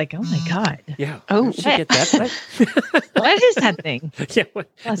 they're going to be like, "Oh my God! Yeah, oh, she get that? What is that thing? Yeah,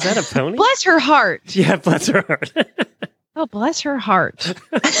 is that a pony? Bless her heart. Yeah, bless her heart. Oh, bless her heart.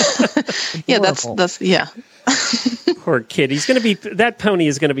 Yeah, that's yeah. Poor kid. That pony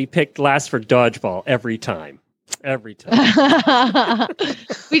is going to be picked last for dodgeball every time. Every time.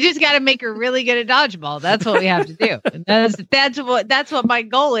 We just got to make her really good at dodgeball. That's what we have to do. That's what my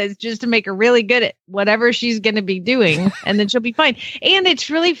goal is, just to make her really good at whatever she's going to be doing, and then she'll be fine. And it's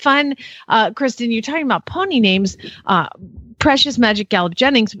really fun, Kristen. You're talking about pony names. Precious Magic Gallop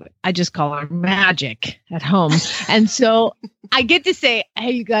Jennings, I just call her Magic at home, and so I get to say,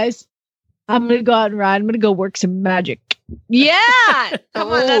 "Hey, you guys, I'm going to go out and ride. I'm going to go work some magic." Yeah.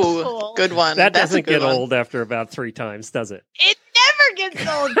 Come on, that's cool. Good one. That doesn't get old after about 3 times, does it? It never gets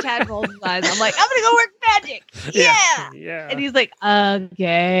old, Tadpole's eyes. I'm like, I'm going to go work magic. Yeah. And he's like,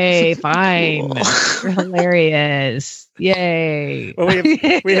 okay, fine. You're hilarious. Yay. Well,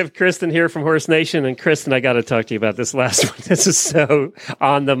 we have Kristen here from Horse Nation. And Kristen, I got to talk to you about this last one. This is so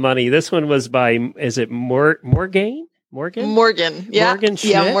on the money. This one was by, is it Morgan? Morgan. Yeah. Morgan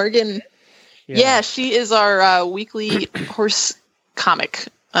Schmidt? Yeah, Morgan. Yeah, she is our weekly horse comic.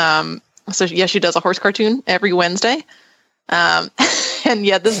 So yeah, she does a horse cartoon every Wednesday. And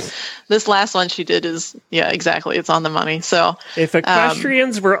yeah, this last one she did is, yeah, exactly. It's on the money. So if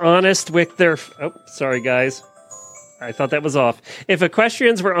equestrians were honest with their, sorry guys, I thought that was off. If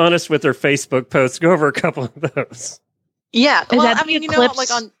equestrians were honest with their Facebook posts, go over a couple of those. Yeah, well, I mean, like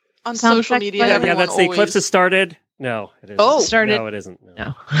on social media, yeah, that's the eclipse has started. No, it isn't. Oh, started. No, it isn't.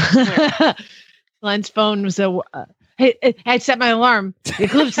 No. Glenn's phone was hey, I set my alarm. The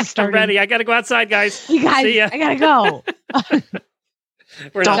eclipse is starting. I'm ready. I got to go outside, guys. You guys, see ya. I gotta go.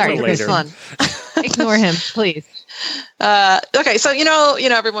 We're not Sorry, later. Ignore him, please. Okay, so you know,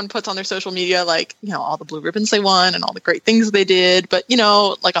 everyone puts on their social media like, all the blue ribbons they won and all the great things they did, but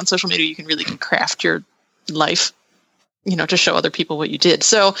like on social media, you can really craft your life, to show other people what you did.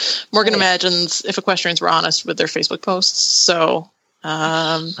 So Morgan imagines if equestrians were honest with their Facebook posts. So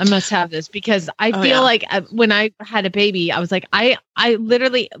I must have this because I feel like when I had a baby, I was like, I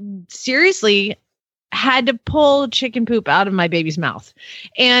literally seriously had to pull chicken poop out of my baby's mouth.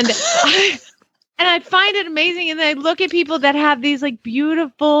 And I find it amazing. And then I look at people that have these like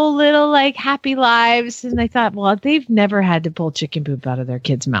beautiful little like happy lives. And I thought, well, they've never had to pull chicken poop out of their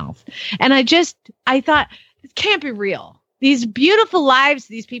kid's mouth. And I thought, it can't be real. These beautiful lives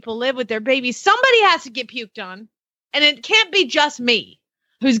these people live with their babies. Somebody has to get puked on. And it can't be just me.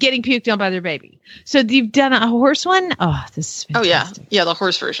 who's getting puked on by their baby. So you've done a horse one? Oh, this is fantastic. Yeah, the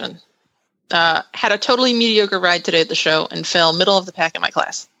horse version. Had a totally mediocre ride today at the show and fell middle of the pack in my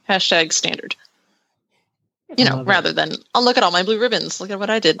class. # standard. Rather than, oh, look at all my blue ribbons. Look at what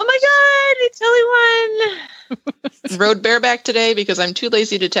I did. Oh my God, it's only one. Rode bareback today because I'm too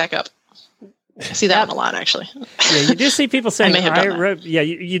lazy to tack up. I see that one a lot, actually. Yeah, you do see people saying, I may have done that. Yeah,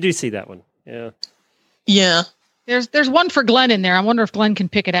 you do see that one. Yeah. Yeah. There's one for Glenn in there. I wonder if Glenn can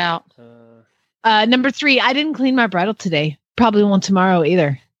pick it out. Number 3, I didn't clean my bridle today. Probably won't tomorrow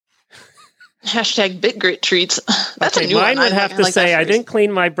either. # BitGrit treats. That's a new mine one. would have to say, I didn't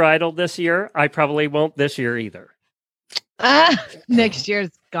clean my bridle this year. I probably won't this year either. Next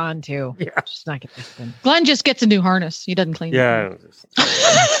year's gone too. Yeah. Just not gonna happen. Glenn just gets a new harness. He doesn't clean it. Yeah.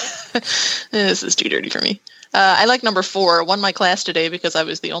 This is too dirty for me. I like number 4. Won my class today because I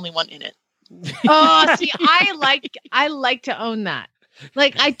was the only one in it. Oh, see, I like to own that.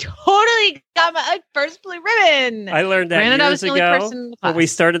 Like, I totally got my first blue ribbon. I learned that years ago when we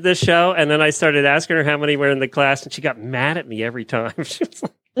started this show, and then I started asking her how many were in the class, and she got mad at me every time. She was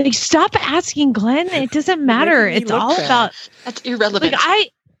like, stop asking, Glenn. It doesn't matter. It's all about... That's irrelevant.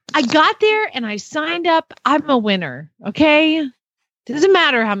 Like, I got there, and I signed up. I'm a winner, okay? Doesn't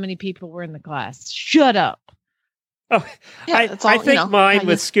matter how many people were in the class. Shut up. Oh, yeah, I think mine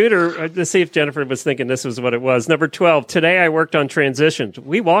with Scooter, to see if Jennifer was thinking this was what it was. Number 12, today I worked on transitions.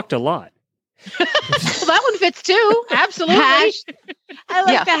 We walked a lot. Well, that one fits too. Absolutely. I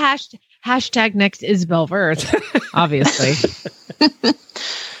like the hashtag next Isabel Verth, obviously.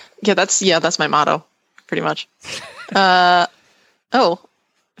 That's my motto, pretty much.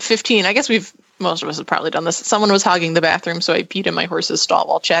 15. I guess most of us have probably done this. Someone was hogging the bathroom, so I peed in my horse's stall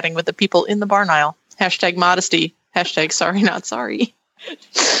while chatting with the people in the barn aisle. # modesty. # sorry, not sorry.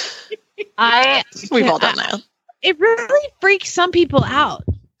 We've all done that. It really freaks some people out.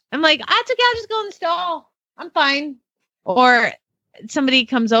 I'm like, that's okay, I'll just go in the stall. I'm fine. Or somebody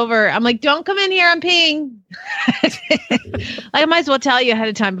comes over. I'm like, don't come in here. I'm peeing. I might as well tell you ahead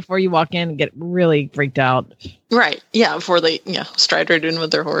of time before you walk in and get really freaked out. Right. Yeah. Before they stride right in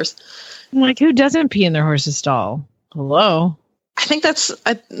with their horse. I'm like, who doesn't pee in their horse's stall? Hello. I think it's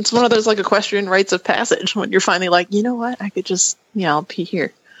one of those like equestrian rites of passage when you're finally like, you know what? I could just, I'll pee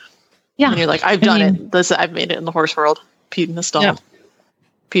here. Yeah. And you're like, I've done it. I've made it in the horse world. Peed in the stall. Yeah.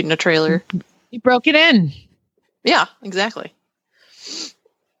 Peed in a trailer. You broke it in. Yeah, exactly.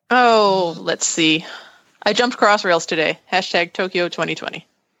 Oh, let's see. I jumped cross rails today. # Tokyo 2020.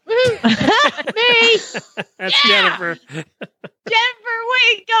 Me. That's Jennifer. Jennifer,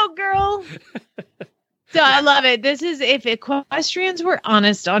 way to go, girl. So I love it. This is if equestrians were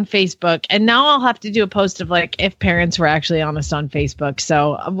honest on Facebook, and now I'll have to do a post of like if parents were actually honest on Facebook.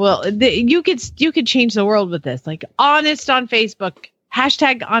 So, you could change the world with this, like honest on Facebook.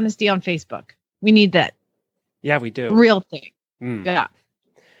 # honesty on Facebook. We need that. Yeah, we do. Real thing. Yeah,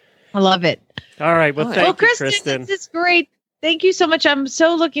 I love it. All right. Well, thank you, Kristen. This is great. Thank you so much. I'm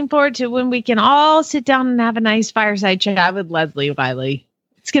so looking forward to when we can all sit down and have a nice fireside chat with Leslie Wiley.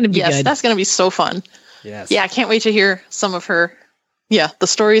 It's going to be good. Yes, that's going to be so fun. Yes. Yeah, I can't wait to hear some of her, the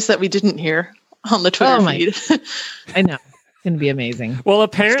stories that we didn't hear on the Twitter feed. I know. It's going to be amazing. Well,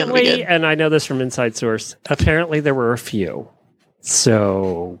 apparently, and I know this from inside source, apparently there were a few.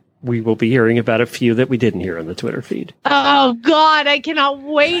 So we will be hearing about a few that we didn't hear on the Twitter feed. Oh, God. I cannot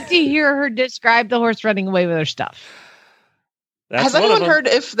wait to hear her describe the horse running away with her stuff. Has anyone heard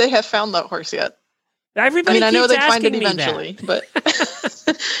if they have found that horse yet? Everybody I know keeps they'd find it asking me eventually, but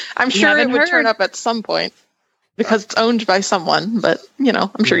I'm sure it would turn up at some point because it's owned by someone, but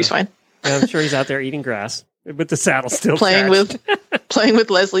I'm sure he's fine. Yeah, I'm sure he's out there eating grass with the saddle still playing with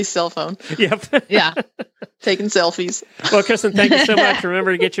Leslie's cell phone. Yep. Yeah. Taking selfies. Well, Kristen, thank you so much.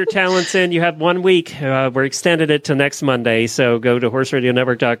 Remember to get your talents in. You have 1 week. We're extended it to next Monday. So go to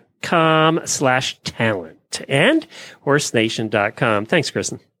horseradionetwork.com/talent and horsenation.com. Thanks,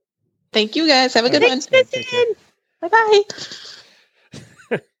 Kristen. Thank you, guys. Have a good one. Bye-bye.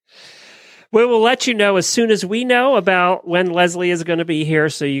 We will let you know as soon as we know about when Leslie is going to be here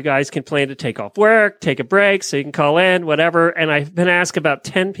so you guys can plan to take off work, take a break, so you can call in, whatever. And I've been asked, about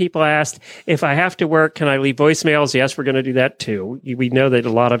 10 people asked, if I have to work, can I leave voicemails? Yes, we're going to do that too. We know that a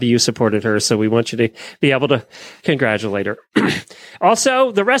lot of you supported her, so we want you to be able to congratulate her.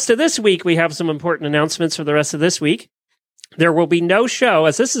 Also, the rest of this week, we have some important announcements for the rest of this week. There will be no show,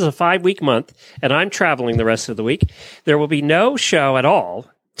 as this is a 5-week month, and I'm traveling the rest of the week. There will be no show at all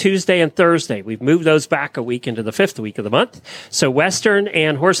Tuesday and Thursday. We've moved those back a week into the 5th week of the month. So Western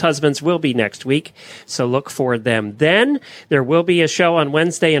and Horse Husbands will be next week. So look for them then. There will be a show on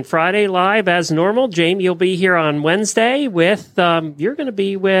Wednesday and Friday live as normal. Jamie, you'll be here on Wednesday with, you're going to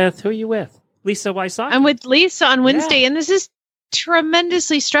be with, who are you with? Lisa Wysocki. I'm with Lisa on Wednesday, and this is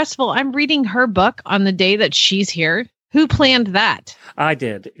tremendously stressful. I'm reading her book on the day that she's here. Who planned that? I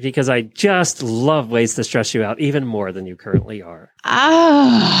did, because I just love ways to stress you out even more than you currently are.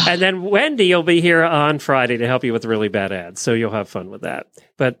 And then Wendy will be here on Friday to help you with really bad ads, so you'll have fun with that.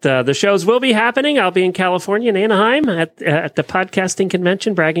 But the shows will be happening. I'll be in California, in Anaheim, at the podcasting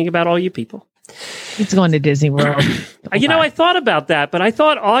convention, bragging about all you people. It's going to Disney World. I thought about that, but I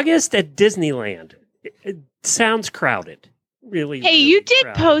thought August at Disneyland. It sounds crowded. Really. Hey, you did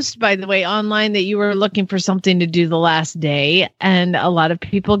post, by the way, online that you were looking for something to do the last day, and a lot of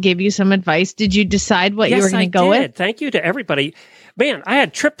people gave you some advice. Did you decide what you were going to go with? Thank you to everybody. Man, I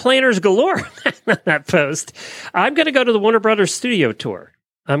had trip planners galore on that post. I'm going to go to the Warner Brothers studio tour.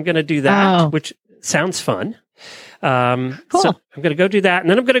 I'm going to do that, which sounds fun. Cool. So I'm going to go do that. And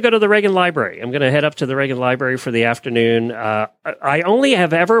then I'm going to go to the Reagan Library. I'm going to head up to the Reagan Library for the afternoon. I only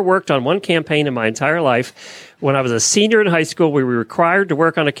have ever worked on one campaign in my entire life. When I was a senior in high school, we were required to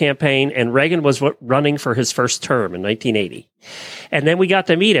work on a campaign, and Reagan was running for his first term in 1980. And then we got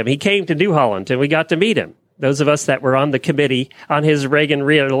to meet him. He came to New Holland, and we got to meet him. Those of us that were on the committee, on his Reagan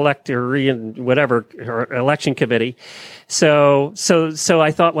election committee. So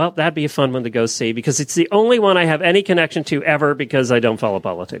I thought, well, that'd be a fun one to go see, because it's the only one I have any connection to ever, because I don't follow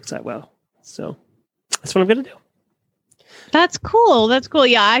politics that well. So that's what I'm going to do. That's cool. That's cool.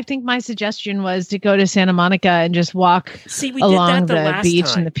 Yeah, I think my suggestion was to go to Santa Monica and just walk along the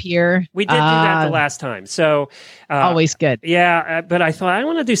beach and the pier. We did do that the last time. So always good. Yeah, but I thought I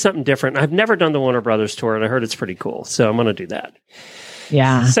want to do something different. I've never done the Warner Brothers tour, and I heard it's pretty cool. So I'm going to do that.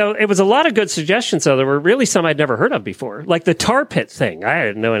 Yeah. So it was a lot of good suggestions, though. There were really some I'd never heard of before, like the tar pit thing. I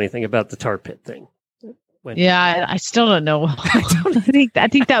didn't know anything about the tar pit thing. I still don't know. I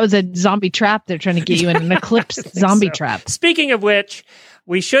think that was a zombie trap. They're trying to get you in an eclipse zombie trap. Speaking of which,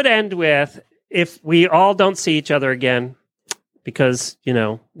 we should end with, if we all don't see each other again, because,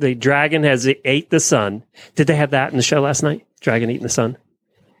 the dragon has ate the sun. Did they have that in the show last night? Dragon eating the sun?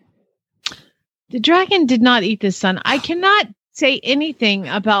 The dragon did not eat the sun. I cannot say anything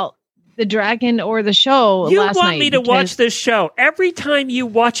about the dragon or the show last night. You want me to watch this show. Every time you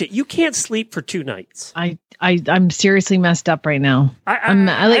watch it, you can't sleep for 2 nights. I'm seriously messed up right now.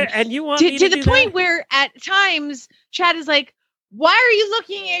 And you want me to the point where at times Chad is like, "Why are you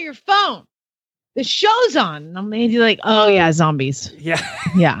looking at your phone? The show's on." And I'm maybe like, "Oh yeah, zombies." Yeah.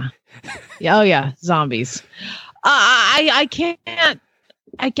 Yeah. Oh yeah, zombies. I can't.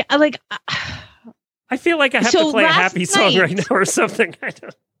 I feel like I have to play a happy song right now or something. I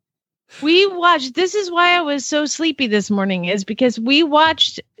don't. We watched, this is why I was so sleepy this morning, is because we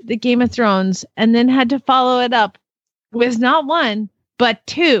watched the Game of Thrones and then had to follow it up with not 1, but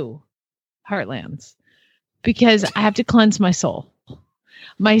 2 Heartlands, because I have to cleanse my soul.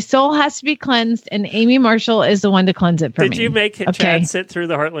 My soul has to be cleansed, and Amy Marshall is the one to cleanse it for me. Did you make Chad sit through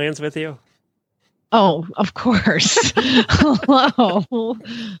the Heartlands with you? Oh, of course. Hello.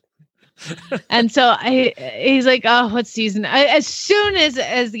 And so he's like, "Oh, what season?" As soon as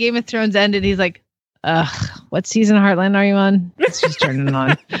the Game of Thrones ended, he's like, "What season of Heartland are you on?" Let's just turn it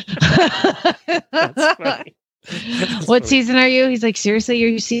on. That's funny. What season are you? He's like, "Seriously, are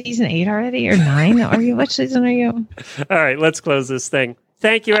you season 8 already or 9? Are you? What season are you?" All right, let's close this thing.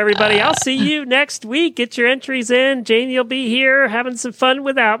 Thank you, everybody. I'll see you next week. Get your entries in. Jamie will be here having some fun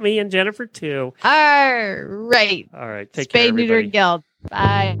without me, and Jennifer too. All right. All right. Take care, everybody. Spay Neuter Guild.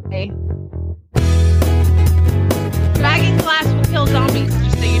 Bye.